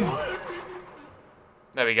 boom!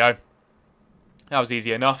 There we go. That was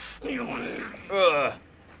easy enough. Ugh.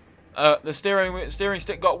 The steering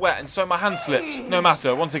stick got wet and so my hand slipped. No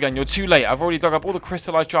matter, once again, you're too late. I've already dug up all the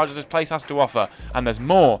crystallized charges this place has to offer. And there's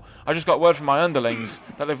more. I just got word from my underlings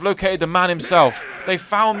that they've located the man himself. They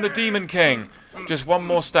found the Demon King. Just one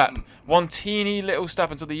more step. One teeny little step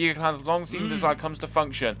until the Yiga Clan's long-seen desire comes to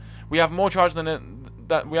function. We have more charge than...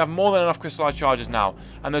 We have more than enough crystallized charges now,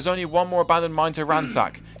 and there's only one more abandoned mine to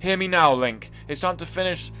ransack. Hear me now, Link. It's time to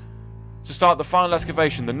start the final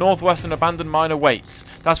excavation. The northwestern abandoned mine awaits.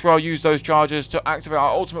 That's where I'll use those charges to activate our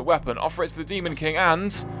ultimate weapon, offer it to the Demon King,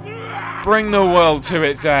 and bring the world to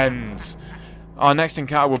its end. Our next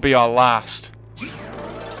encounter will be our last.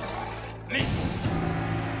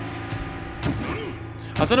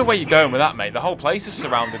 I don't know where you're going with that, mate. The whole place is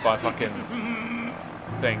surrounded by fucking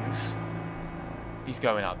things. He's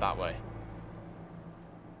going out that way.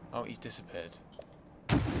 Oh, he's disappeared.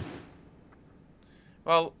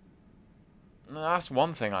 Well, that's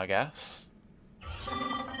one thing, I guess.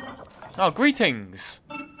 Oh, greetings!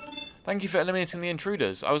 Thank you for eliminating the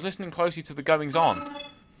intruders. I was listening closely to the goings-on.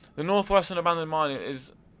 The northwestern abandoned mine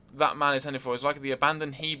is that man is heading for is like the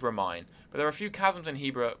abandoned Hebra mine, but there are a few chasms in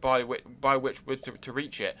Hebra by which to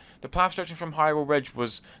reach it. The path stretching from Hyrule Ridge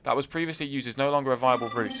that was previously used is no longer a viable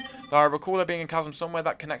route, though I recall there being a chasm somewhere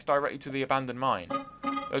that connects directly to the abandoned mine.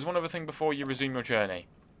 There's one other thing before you resume your journey.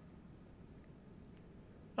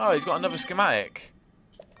 Oh, he's got another schematic.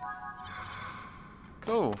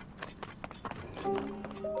 Cool.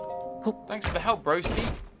 Thanks for the help,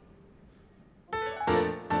 broski.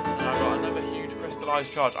 And I've got another huge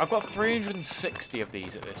crystallized charge. I've got 360 of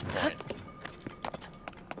these at this point.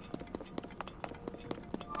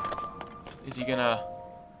 Is he gonna...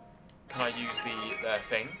 Can I use the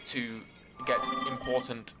thing to get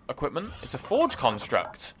important equipment? It's a forge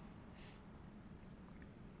construct.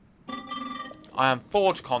 I am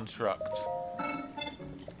forge construct.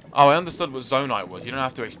 Oh, I understood what Zonite was. You don't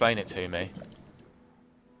have to explain it to me.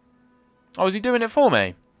 Oh, is he doing it for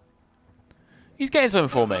me? He's getting something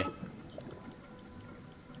for me.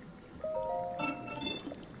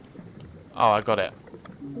 Oh, I got it.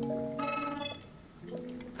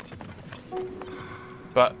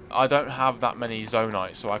 But I don't have that many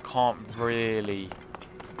Zonite, so I can't really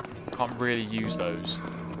use those.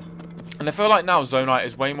 And I feel like now Zonite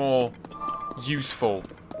is way more useful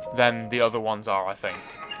than the other ones are, I think.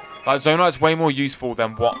 Like, Zonite's way more useful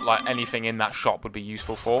than what, like, anything in that shop would be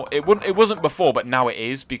useful for. It wasn't before, but now it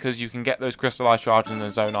is, because you can get those crystallized shards in the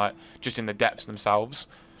Zonite just in the depths themselves.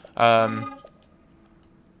 What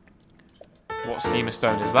Schema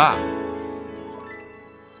Stone is that?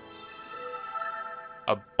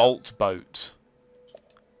 A bolt boat.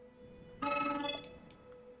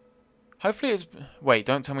 Hopefully it's... Wait,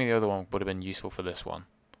 don't tell me the other one would have been useful for this one.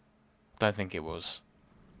 Don't think it was.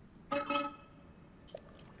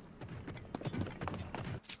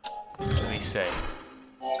 Let me see.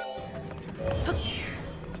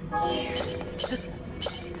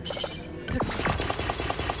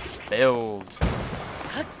 Build.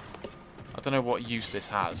 I don't know what use this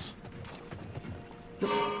has.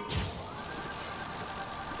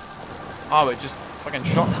 Oh, it just fucking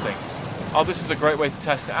shocks things. Oh, this is a great way to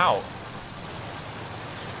test it out.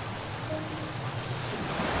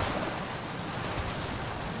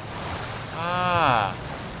 Ah.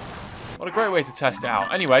 What a great way to test it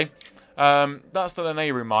out. Anyway, that's the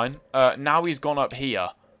Nehru mine. Now he's gone up here.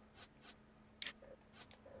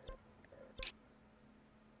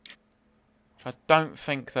 I don't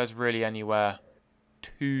think there's really anywhere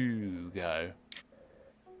to go.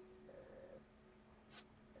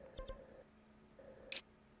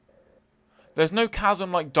 There's no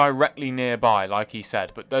chasm, like, directly nearby, like he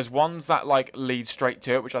said. But there's ones that, like, lead straight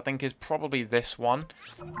to it, which I think is probably this one.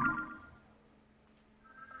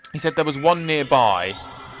 He said there was one nearby,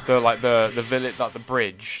 the village, like the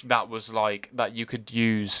bridge, that was like that you could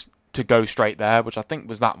use to go straight there, which I think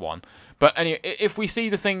was that one. But anyway, if we see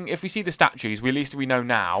the statues, at least we know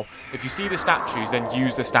now. If you see the statues, then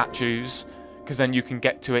use the statues, because then you can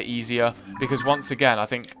get to it easier. Because once again, I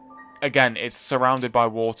think it's surrounded by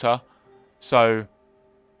water, so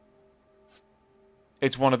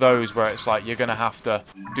it's one of those where it's like you're gonna have to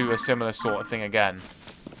do a similar sort of thing again.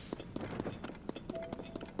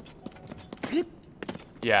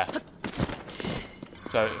 Yeah.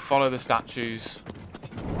 So, follow the statues.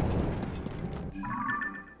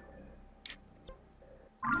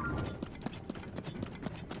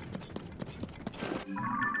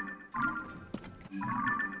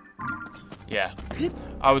 Yeah.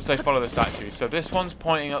 I would say follow the statues. So this one's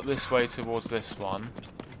pointing up this way towards this one.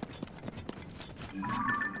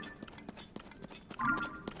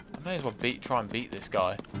 I may as well try and beat this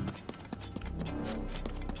guy.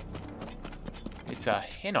 It's a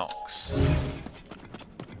Hinox.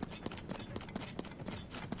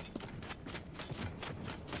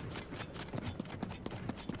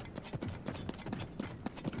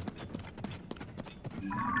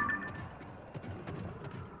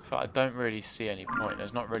 But I don't really see any point.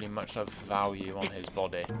 There's not really much of value on his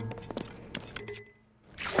body.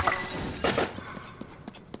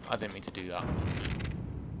 I didn't mean to do that.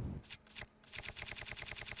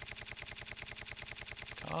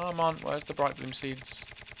 Come on, where's the bright bloom seeds?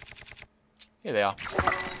 Here they are. So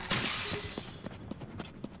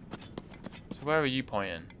where are you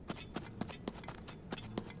pointing?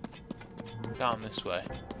 Down this way.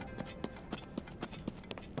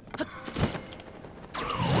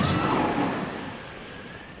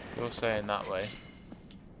 You're saying that way.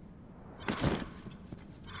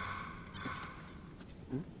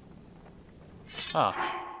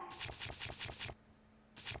 Ah.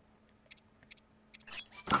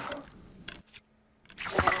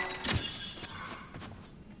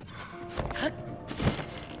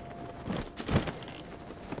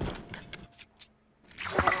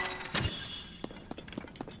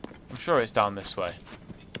 sure it's down this way.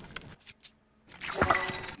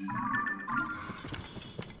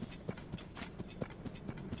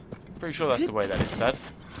 Pretty sure that's the way that it said.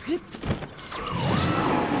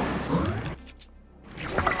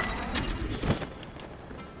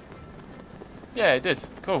 Yeah, it did.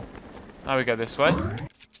 Cool. Now we go this way.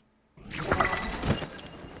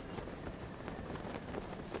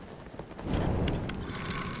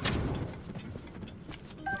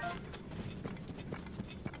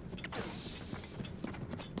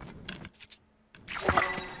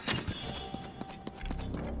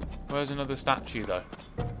 Where's another statue, though?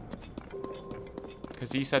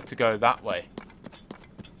 Because he said to go that way.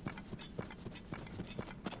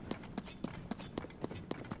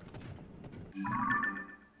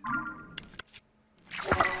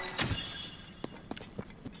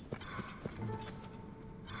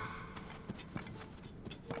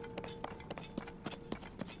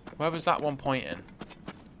 Where was that one pointing?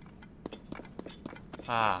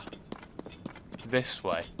 Ah. This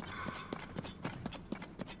way.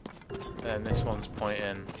 And this one's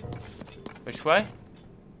pointing... Which way?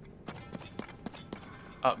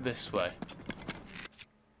 Up this way.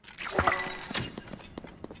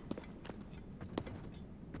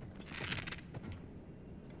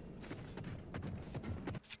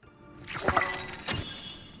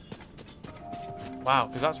 Wow,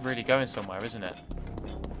 because that's really going somewhere, isn't it?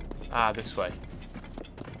 Ah, this way.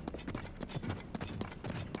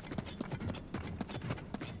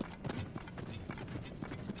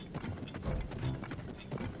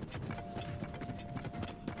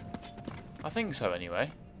 I think so,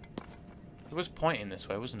 anyway. It was pointing this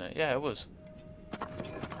way, wasn't it? Yeah, it was.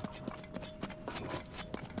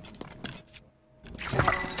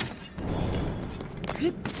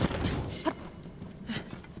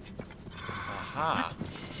 Aha.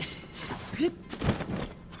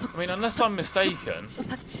 I mean, unless I'm mistaken...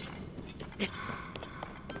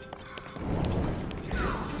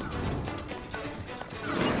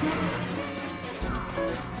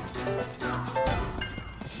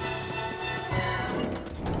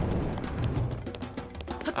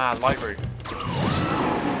 Ah, light route.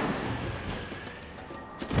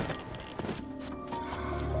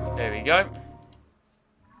 There we go.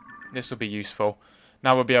 This will be useful.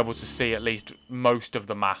 Now we'll be able to see at least most of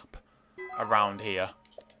the map around here.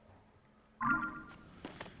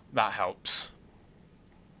 That helps.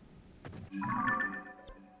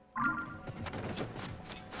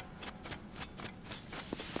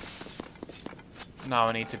 Now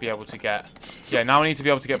I need to be able to get... Yeah, now I need to be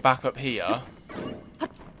able to get back up here.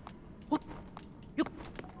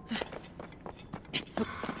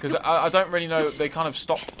 Because I don't really know, they kind of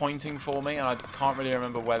stopped pointing for me, and I can't really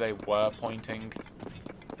remember where they were pointing.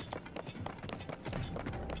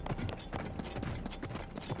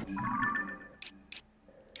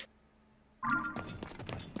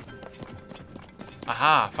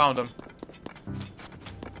 Aha, found them.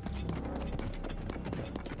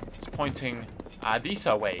 It's pointing this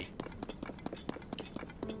way.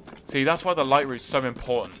 See, that's why the light route's so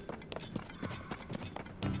important.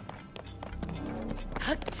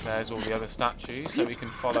 There's all the other statues, so we can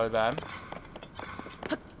follow them.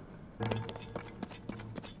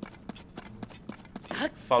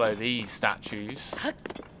 Follow these statues.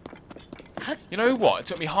 You know what? It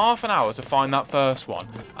took me half an hour to find that first one,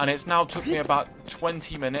 and it's now took me about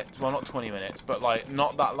 20 minutes. Well, not 20 minutes, but like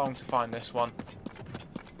not that long to find this one.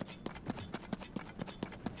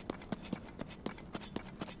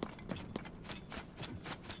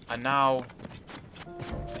 And now...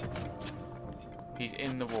 he's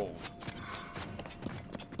in the wall.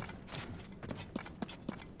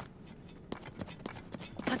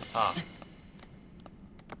 Ah.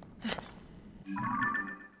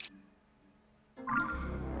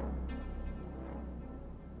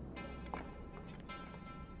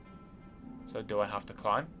 So do I have to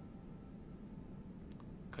climb?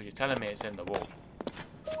 Because you're telling me it's in the wall.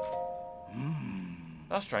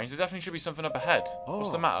 That's strange. There definitely should be something up ahead.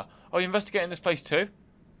 What's the matter? Oh, you're investigating this place too?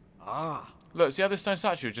 Ah. Look, see how this stone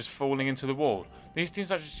statue is just falling into the wall?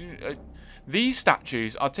 These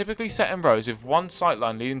statues are typically set in rows with one sight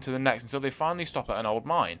line leading to the next until they finally stop at an old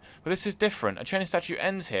mine. But this is different. A chain of statue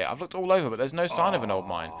ends here. I've looked all over, but there's no sign of an old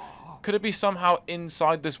mine. Could it be somehow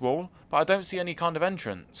inside this wall? But I don't see any kind of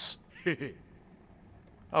entrance.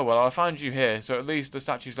 Oh, well, I found you here, so at least the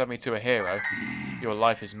statues led me to a hero. Your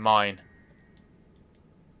life is mine.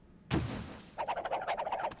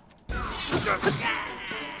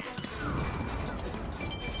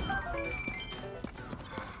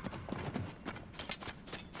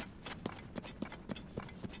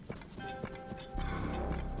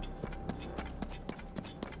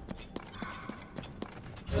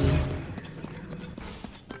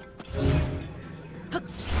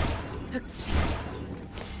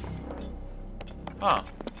 Huh.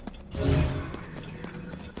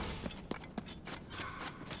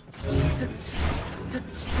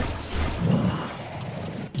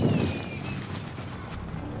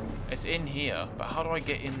 It's in here, but how do I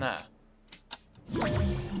get in there?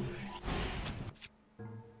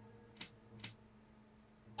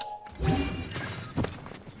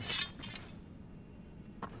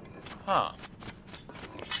 Huh.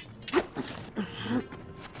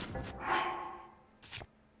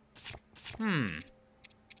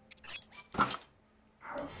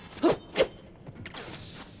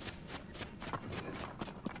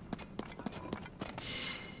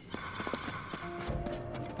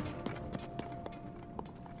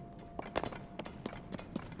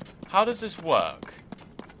 How does this work?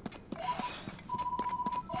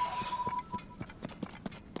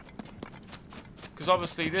 Because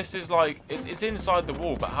obviously this is like, it's inside the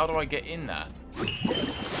wall, but how do I get in there?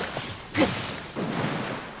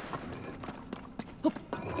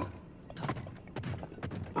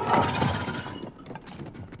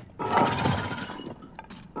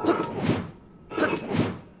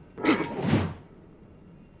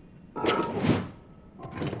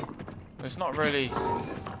 It's not really...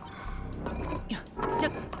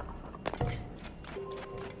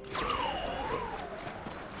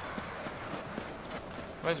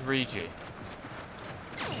 Where's Regi?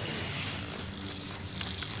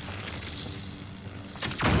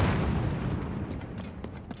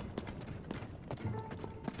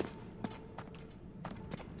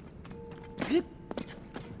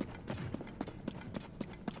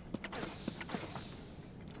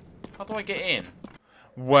 How do I get in?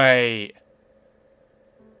 Wait.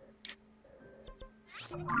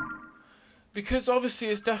 Because obviously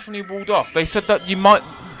it's definitely walled off. They said that you might...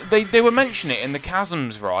 They were mentioning it in the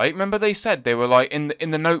chasms, right? Remember they said they were like in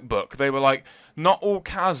the notebook. They were like, not all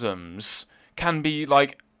chasms can be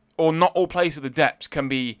like, or not all places of the depths can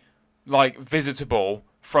be like visitable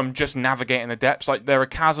from just navigating the depths. Like there are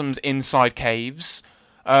chasms inside caves.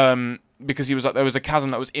 Because he was like, there was a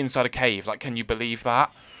chasm that was inside a cave. Like, can you believe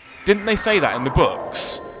that? Didn't they say that in the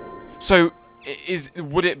books? So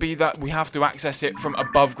would it be that we have to access it from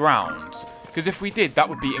above ground? Because if we did, that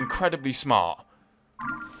would be incredibly smart.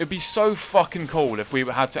 It'd be so fucking cool if we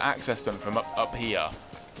had to access them from up here.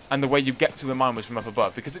 And the way you get to the mine was from up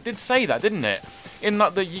above. Because it did say that, didn't it? In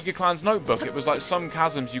like, the KOHGA Clan's notebook, it was like some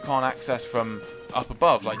chasms you can't access from up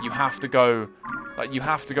above. Like you have to go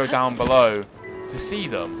down below to see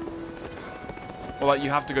them. Or like you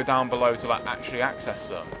have to go down below to like actually access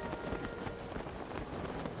them.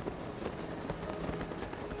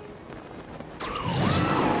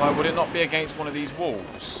 Like, would it not be against one of these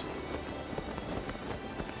walls?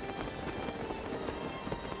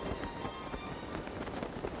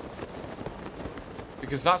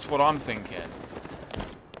 Because that's what I'm thinking.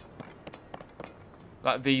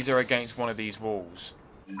 That these are against one of these walls.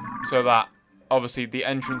 So that, obviously, the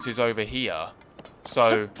entrance is over here.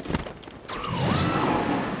 So,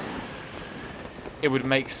 it would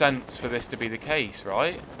make sense for this to be the case,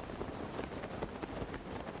 right?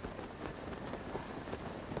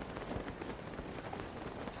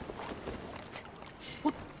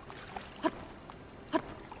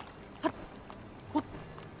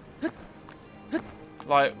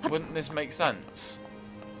 Like, wouldn't this make sense?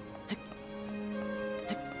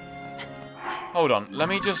 Hold on, let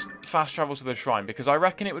me just fast travel to the shrine, because I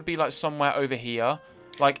reckon it would be like somewhere over here.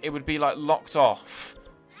 Like, it would be like locked off.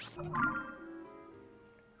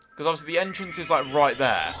 Because obviously the entrance is like right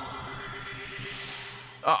there.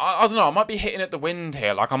 I don't know, I might be hitting at the wind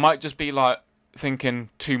here. Like, I might just be like thinking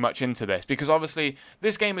too much into this. Because obviously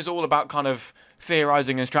this game is all about kind of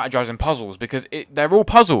theorizing and strategizing puzzles. Because they're all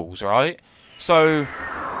puzzles, right? So,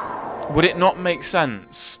 would it not make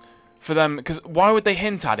sense for them? Because why would they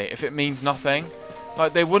hint at it if it means nothing?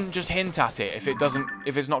 Like, they wouldn't just hint at it if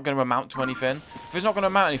it's not going to amount to anything. If it's not going to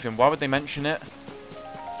amount to anything, why would they mention it?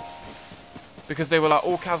 Because they were like,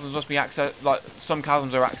 all chasms must be accessed. Like, some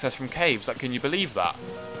chasms are accessed from caves. Like, can you believe that?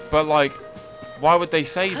 But like, why would they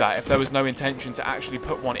say that if there was no intention to actually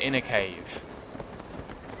put one in a cave?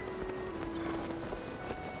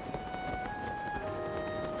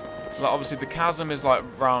 Like, obviously the chasm is like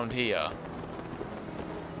round here.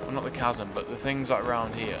 Well, not the chasm, but the thing's like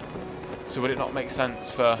round here. So would it not make sense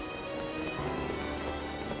for...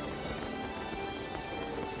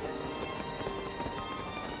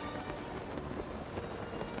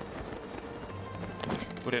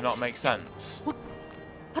 Would it not make sense?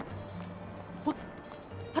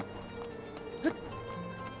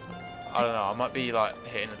 I don't know, I might be like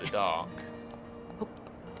hitting at the dark.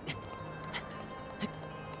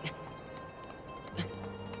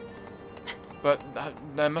 But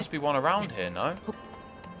there must be one around here, no?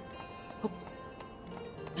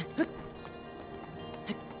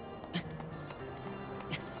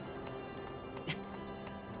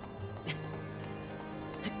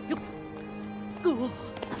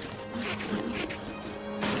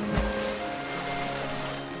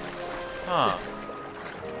 Huh.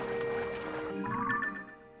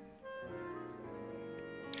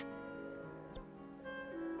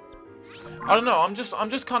 I don't know, I'm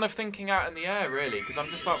just kind of thinking out in the air, really, because I'm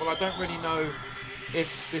just like, well, I don't really know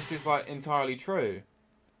if this is, like, entirely true.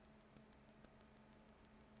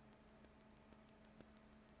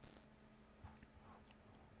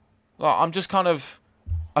 Like, I'm just kind of...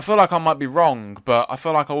 I feel like I might be wrong, but I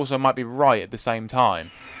feel like I also might be right at the same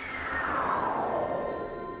time.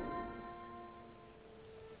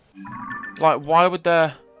 Like, why would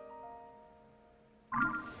there...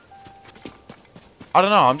 I don't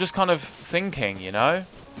know, I'm just kind of thinking, you know?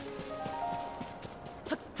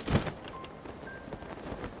 Let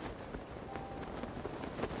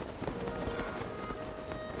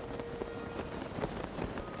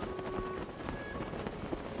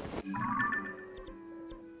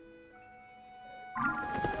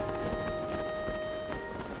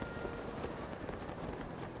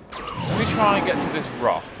me try and get to this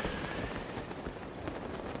rock.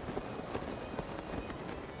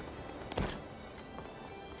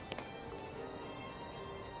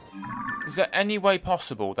 Is there any way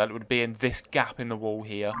possible that it would be in this gap in the wall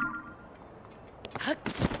here?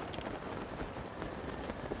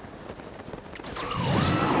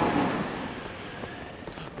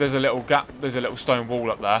 There's a little gap, there's a little stone wall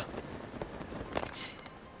up there.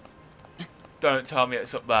 Don't tell me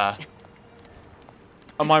it's up there.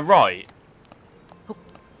 Am I right?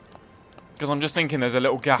 Because I'm just thinking there's a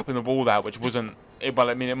little gap in the wall there which wasn't... Well,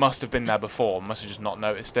 I mean, it must have been there before. I must have just not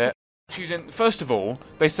noticed it. First of all,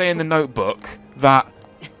 they say in the notebook that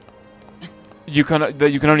you can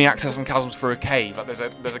only access some chasms through a cave. Like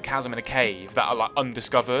there's a chasm in a cave that are like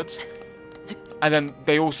undiscovered. And then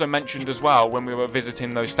they also mentioned as well when we were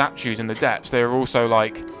visiting those statues in the depths, they were also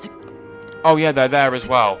like, oh yeah, they're there as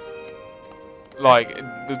well. Like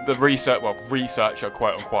the researcher,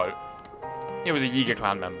 quote unquote. He was a KOHGA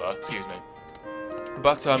clan member. Excuse me.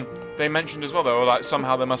 But they mentioned as well, they were like,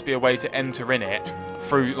 somehow there must be a way to enter in it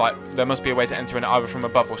through, like, there must be a way to enter in it either from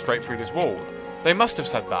above or straight through this wall. They must have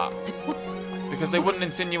said that. Because they wouldn't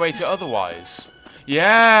insinuate it otherwise.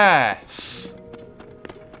 Yes!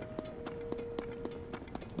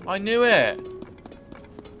 I knew it!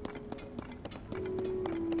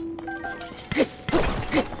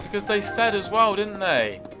 Because they said as well, didn't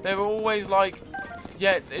they? They were always like,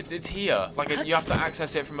 yeah, it's here. Like, you have to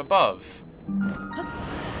access it from above.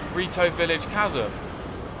 Rito Village Chasm.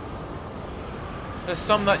 There's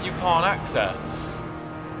some that you can't access.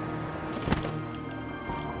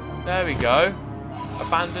 There we go.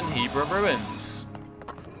 Abandoned Hebra ruins.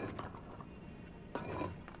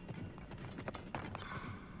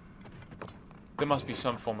 There must be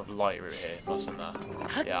some form of light route here, mustn't there?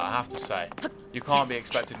 Yeah, I have to say. You can't be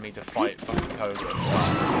expecting me to fight fucking KOHGA.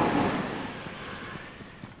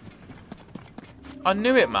 I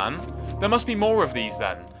knew it, man. There must be more of these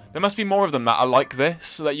then. There must be more of them that are like this,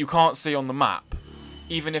 so that you can't see on the map.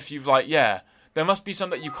 Even if you've, like, yeah. There must be some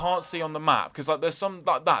that you can't see on the map. Because, like, there's some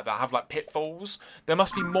like that have, like, pitfalls. There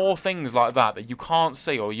must be more things like that you can't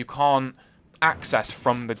see or you can't access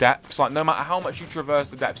from the depths. Like, no matter how much you traverse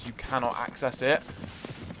the depths, you cannot access it.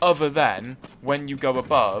 Other than when you go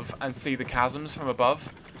above and see the chasms from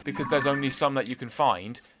above. Because there's only some that you can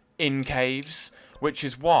find in caves. Which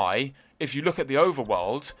is why, if you look at the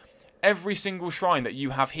overworld... Every single shrine that you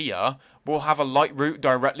have here will have a light route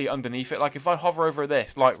directly underneath it. Like, if I hover over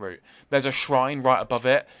this light route, there's a shrine right above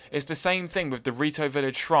it. It's the same thing with the Rito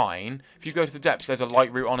Village shrine. If you go to the depths, there's a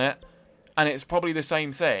light route on it. And it's probably the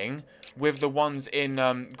same thing with the ones in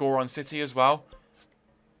Goron City as well.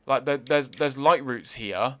 Like, there's light routes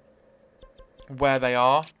here where they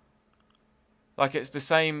are. Like, it's the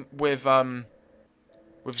same with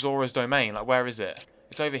Zora's Domain. Like, where is it?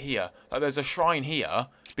 It's over here. Like, there's a shrine here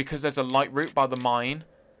because there's a light route by the mine.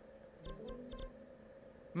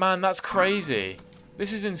 Man, that's crazy.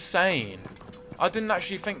 This is insane. I didn't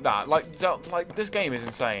actually think that. Like, this game is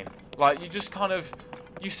insane. Like, you just kind of...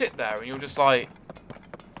 You sit there and you're just like...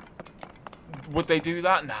 Would they do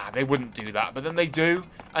that? Nah, they wouldn't do that. But then they do.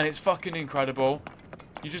 And it's fucking incredible.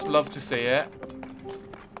 You just love to see it.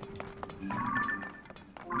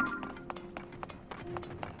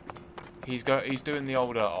 He's doing the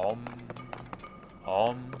older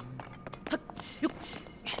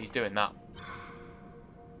He's doing that.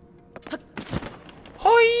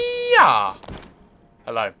 Hoya!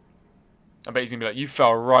 Hello. I bet he's going to be like, you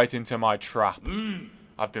fell right into my trap.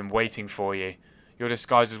 I've been waiting for you. Your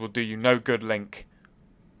disguises will do you no good, Link.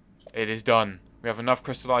 It is done. We have enough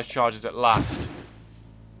crystallized charges at last.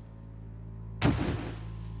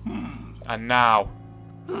 And now,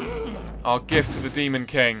 our gift to the Demon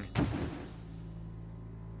King.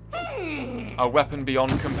 A weapon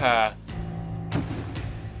beyond compare.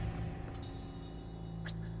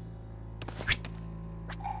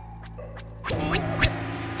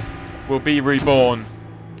 Will be reborn.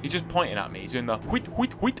 He's just pointing at me. He's doing the wheat,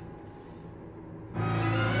 wheat, wheat.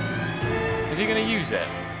 Is he going to use it?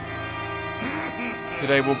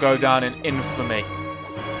 Today will go down in infamy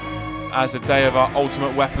as the day of our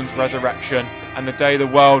ultimate weapon's resurrection and the day the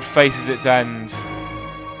world faces its end.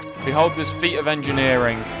 Behold this feat of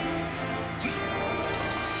engineering.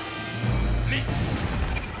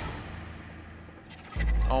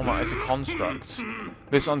 Oh my, it's a construct.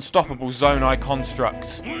 This unstoppable Zonai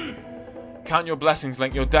construct. Count your blessings,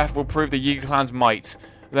 Link. Your death will prove the Yiga clan's might.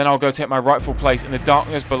 Then I'll go take my rightful place in the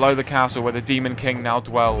darkness below the castle where the Demon King now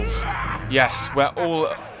dwells. Yes, where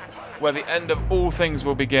the end of all things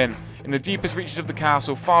will begin. In the deepest reaches of the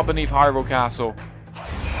castle, far beneath Hyrule Castle.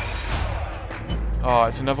 Oh,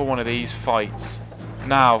 it's another one of these fights.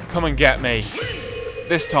 Now, come and get me.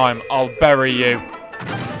 This time, I'll bury you.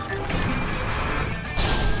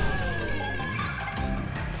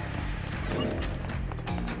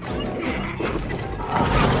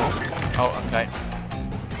 Oh, okay.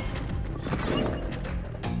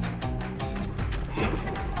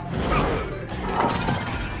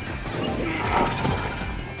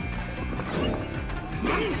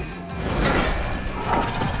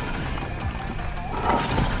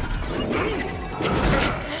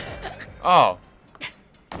 Oh.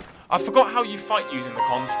 I forgot how you fight using the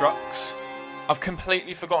constructs. I've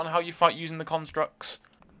completely forgotten how you fight using the constructs.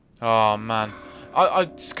 Oh, man. I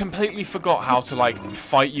just completely forgot how to, like,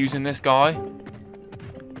 fight using this guy.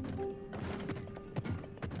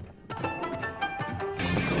 But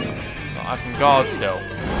I can guard still.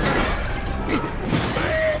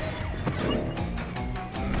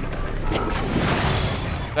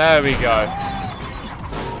 There we go.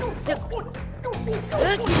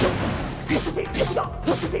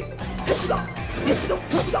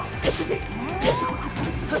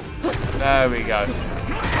 There we go.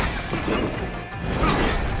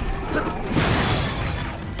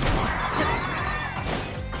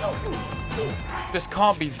 This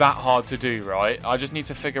can't be that hard to do, right? I just need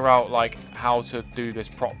to figure out, like, how to do this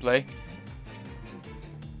properly.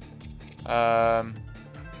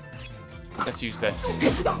 Let's use this.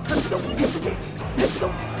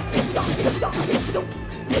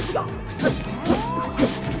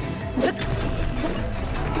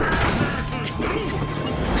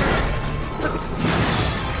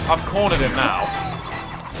 I've cornered him now.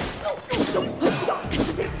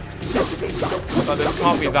 But this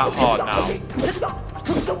can't be that hard now.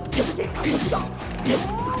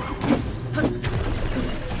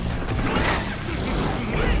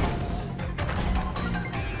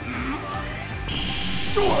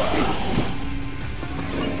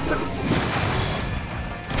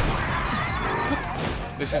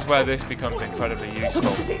 This is where this becomes incredibly useful.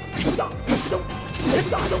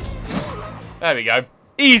 There we go.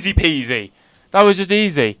 Easy peasy. That was just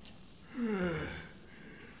easy.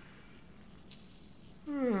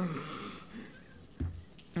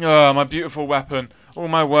 Oh, my beautiful weapon. All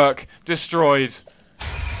my work destroyed.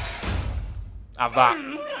 Have that.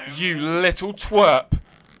 You little twerp.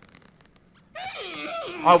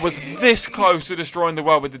 I was this close to destroying the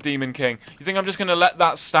world with the Demon King. You think I'm just going to let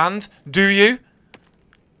that stand? Do you?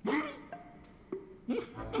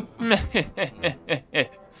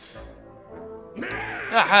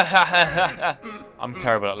 I'm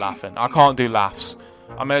terrible at laughing. I can't do laughs.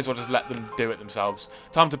 I may as well just let them do it themselves.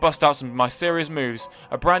 Time to bust out some of my serious moves.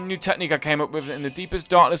 A brand new technique I came up with in the deepest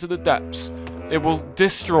darkness of the depths. It will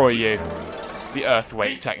destroy you. The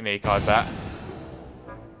Earthwake technique, I bet.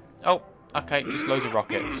 Oh, okay, just loads of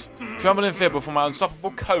rockets. Tremble in fear before my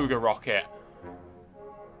unstoppable KOHGA rocket.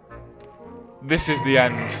 This is the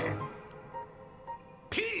end.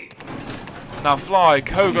 Now fly,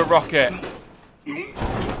 KOHGA rocket.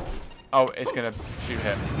 Oh, it's gonna shoot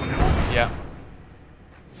him. Yeah.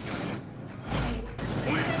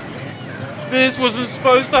 This wasn't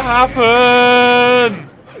supposed to happen!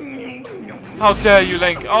 How dare you,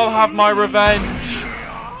 Link? I'll have my revenge!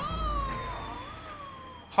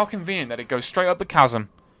 How convenient that it goes straight up the chasm.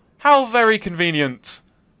 How very convenient!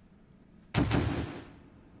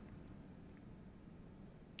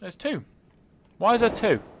 There's two. Why is there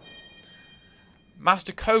two?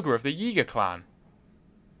 Master KOHGA of the Yiga clan.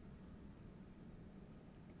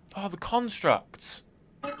 Oh, the constructs.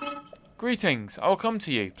 Greetings. I will come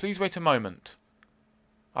to you. Please wait a moment.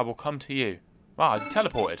 I will come to you. Wow, I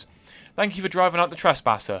teleported. Thank you for driving out the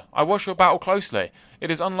trespasser. I watched your battle closely.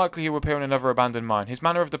 It is unlikely he will appear in another abandoned mine. His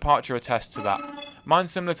manner of departure attests to that.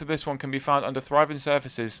 Mines similar to this one can be found under thriving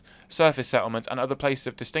surface settlements and other places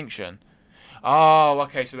of distinction. Oh,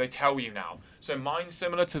 okay, so they tell you now. So mines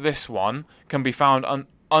similar to this one can be found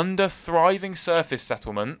under thriving surface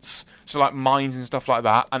settlements, so like mines and stuff like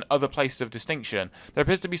that, and other places of distinction. There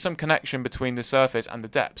appears to be some connection between the surface and the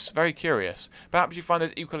depths. Very curious. Perhaps you find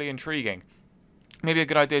this equally intriguing. Maybe a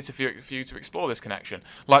good idea for you to explore this connection,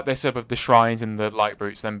 like they said with the shrines and the light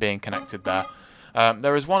brutes, them being connected there.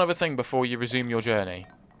 There is one other thing before you resume your journey.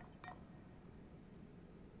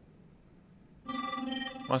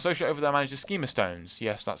 My associate over there manages schema stones.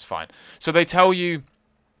 Yes, that's fine. So they tell you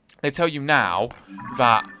now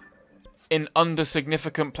that in under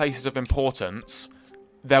significant places of importance,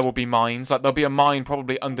 there will be mines. Like there'll be a mine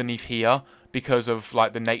probably underneath here because of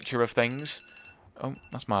like the nature of things. Oh,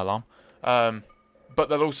 that's my alarm. But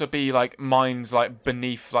there'll also be like mines like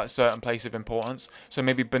beneath like certain places of importance. So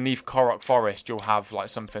maybe beneath Korok Forest, you'll have like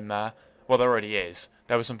something there. Well, there already is.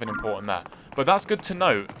 There was something important there. But that's good to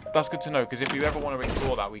know. That's good to know, because if you ever want to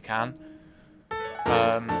explore that, we can.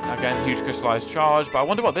 Again, huge crystallized charge. But I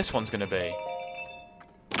wonder what this one's going to be.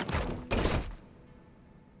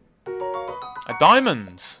 A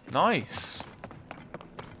diamond. Nice.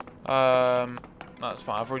 That's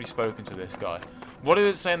fine. I've already spoken to this guy. What did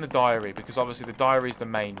it say in the diary? Because obviously the diary is the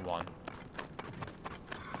main one.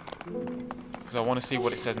 Because I want to see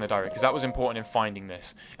what it says in the diary, because that was important in finding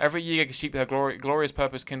this. Every Yiga can keep her glorious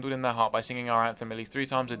purpose kindled in their heart by singing our anthem at least 3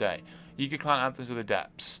 times a day. Yiga clan anthems of the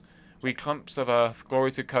depths. We clumps of earth,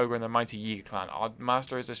 glory to KOHGA and the mighty Yiga clan. Our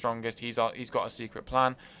master is the strongest, he's got a secret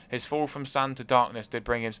plan. His fall from sand to darkness did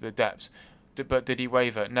bring him to the depths. But did he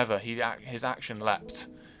waver? Never, his action leapt.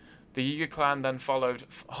 The Yiga clan then followed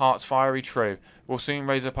heart's fiery true. We'll soon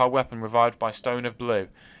raise up our weapon revived by stone of blue.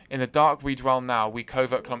 In the dark we dwell now, we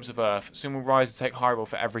covert clumps of earth. Soon we'll rise to take Hyrule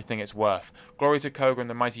for everything it's worth. Glory to KOHGA and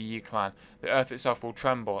the mighty Yiga clan. The earth itself will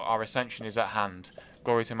tremble, our ascension is at hand.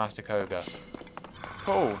 Glory to Master KOHGA.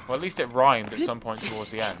 Cool. Well, at least it rhymed at some point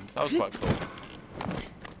towards the end. That was quite cool.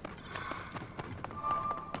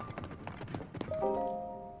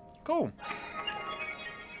 Cool.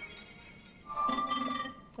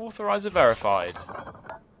 Authorizer verified.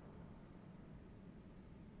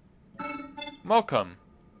 Welcome.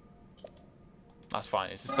 That's fine.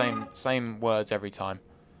 It's the same words every time.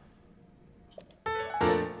 There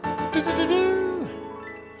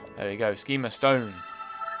we go. Schema stone.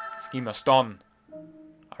 Schema stone.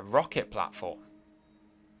 A rocket platform.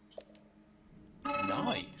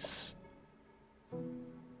 Nice.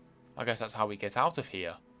 I guess that's how we get out of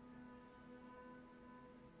here.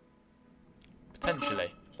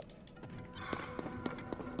 Potentially.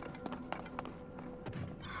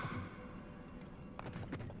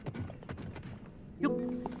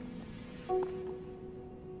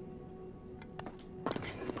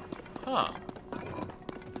 Huh.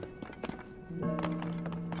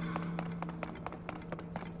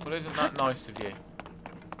 Well, isn't that nice of you?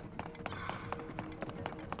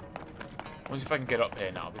 I wonder if I can get up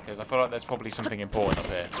here now, because I feel like there's probably something important up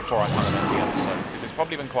here before I kind of end the episode, because it's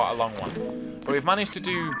probably been quite a long one. But we've managed to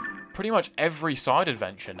do pretty much every side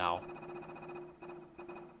adventure now.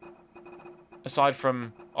 Aside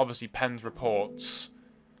from, obviously, Penn's reports.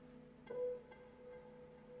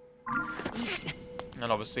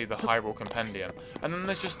 And obviously the Hyrule Compendium. And then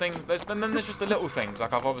there's just things, and then there's just the little things,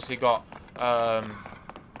 like I've obviously got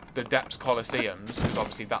the Depths Colosseums, because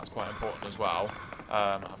obviously that's quite important as well.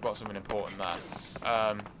 I've got something important there.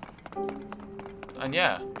 And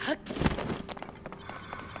yeah.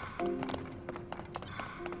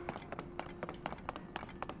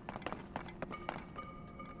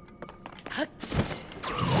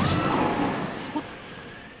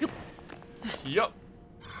 Yup.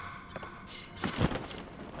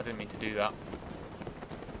 I didn't mean to do that.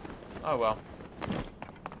 Oh well.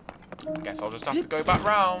 Guess I'll just have to go back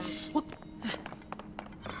round.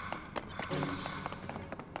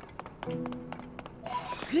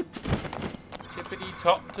 Tippity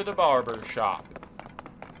top to the barber shop.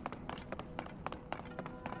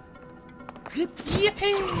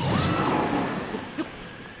 Yippee!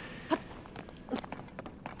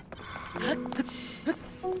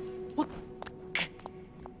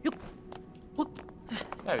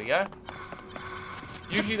 There we go.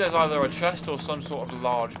 Usually there's either a chest or some sort of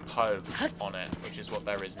large Poe on it, which is what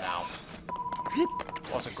there is now.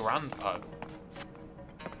 What's a grand Poe?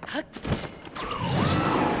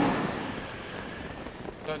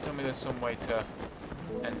 Don't tell me there's some way to...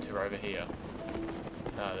 enter over here?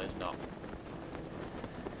 No, there's not.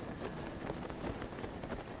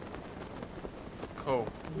 Cool.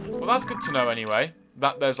 Well, that's good to know anyway,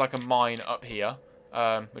 that there's like a mine up here,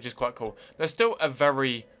 which is quite cool. There's still a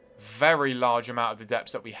very, very large amount of the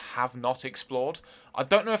depths that we have not explored. I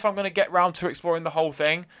don't know if I'm going to get round to exploring the whole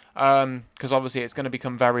thing, because obviously it's going to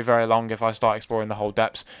become very, very long if I start exploring the whole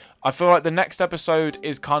depths. I feel like the next episode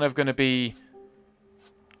is kind of going to be...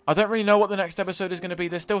 I don't really know what the next episode is going to be.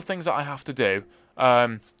 There's still things that I have to do.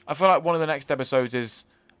 I feel like one of the next episodes is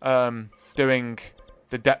doing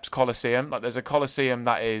the Depths Coliseum. Like, there's a Coliseum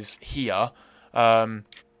that is here,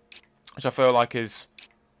 which I feel like is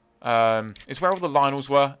it's where all the Lionels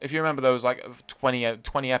were. If you remember, there was like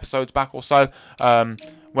 20 episodes back or so,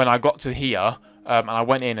 when I got to here, and I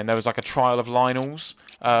went in and there was like a trial of Lionels,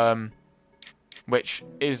 which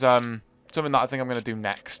is something that I think I'm going to do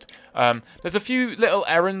next. There's a few little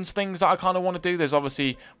errands things that I kind of want to do. There's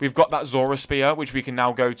obviously, we've got that Zora Spear, which we can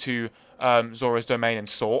now go to Zora's Domain and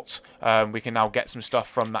sort. We can now get some stuff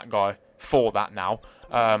from that guy for that now.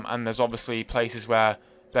 And there's obviously places where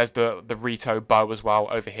there's the Rito bow as well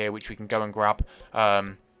over here, which we can go and grab.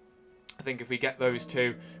 I think if we get those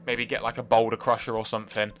two, maybe get like a boulder crusher or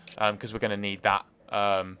something, because we're going to need that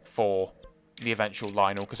for the eventual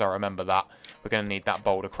Lionel, because I remember that. We're going to need that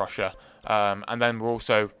boulder crusher. And then we're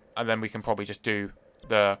also, and then we can probably just do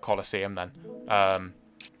the Coliseum then.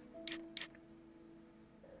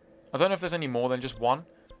 I don't know if there's any more than just one.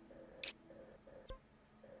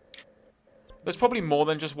 There's probably more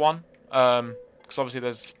than just one. Because obviously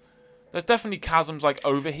there's definitely chasms like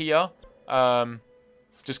over here.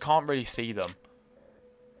 Just can't really see them.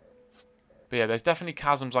 But yeah, there's definitely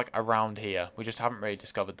chasms like around here. We just haven't really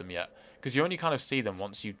discovered them yet. Because you only kind of see them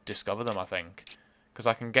once you discover them, I think. Because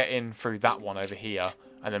I can get in through that one over here,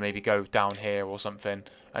 and then maybe go down here or something.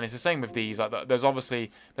 And it's the same with these. Like, there's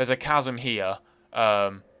a chasm here.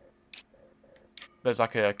 There's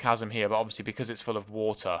like a chasm here, but obviously because it's full of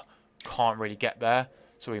water, can't really get there.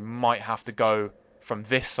 So we might have to go from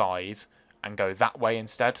this side and go that way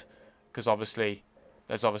instead. Because obviously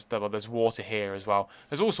there's water here as well.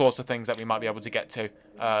 There's all sorts of things that we might be able to get to.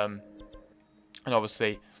 And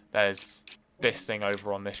obviously there's this thing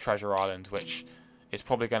over on this treasure island, which is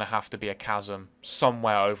probably going to have to be a chasm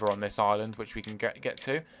somewhere over on this island, which we can get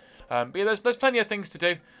to. But yeah, there's plenty of things to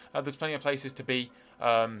do. There's plenty of places to be.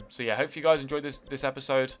 So yeah, hope you guys enjoyed this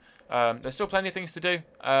episode. There's still plenty of things to do.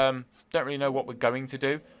 Don't really know what we're going to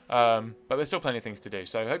do. But there's still plenty of things to do.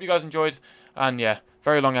 So hope you guys enjoyed. And yeah,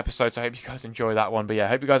 very long episode, so I hope you guys enjoy that one. But yeah,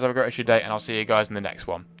 hope you guys have a great rest of your day, and I'll see you guys in the next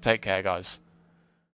one. Take care, guys.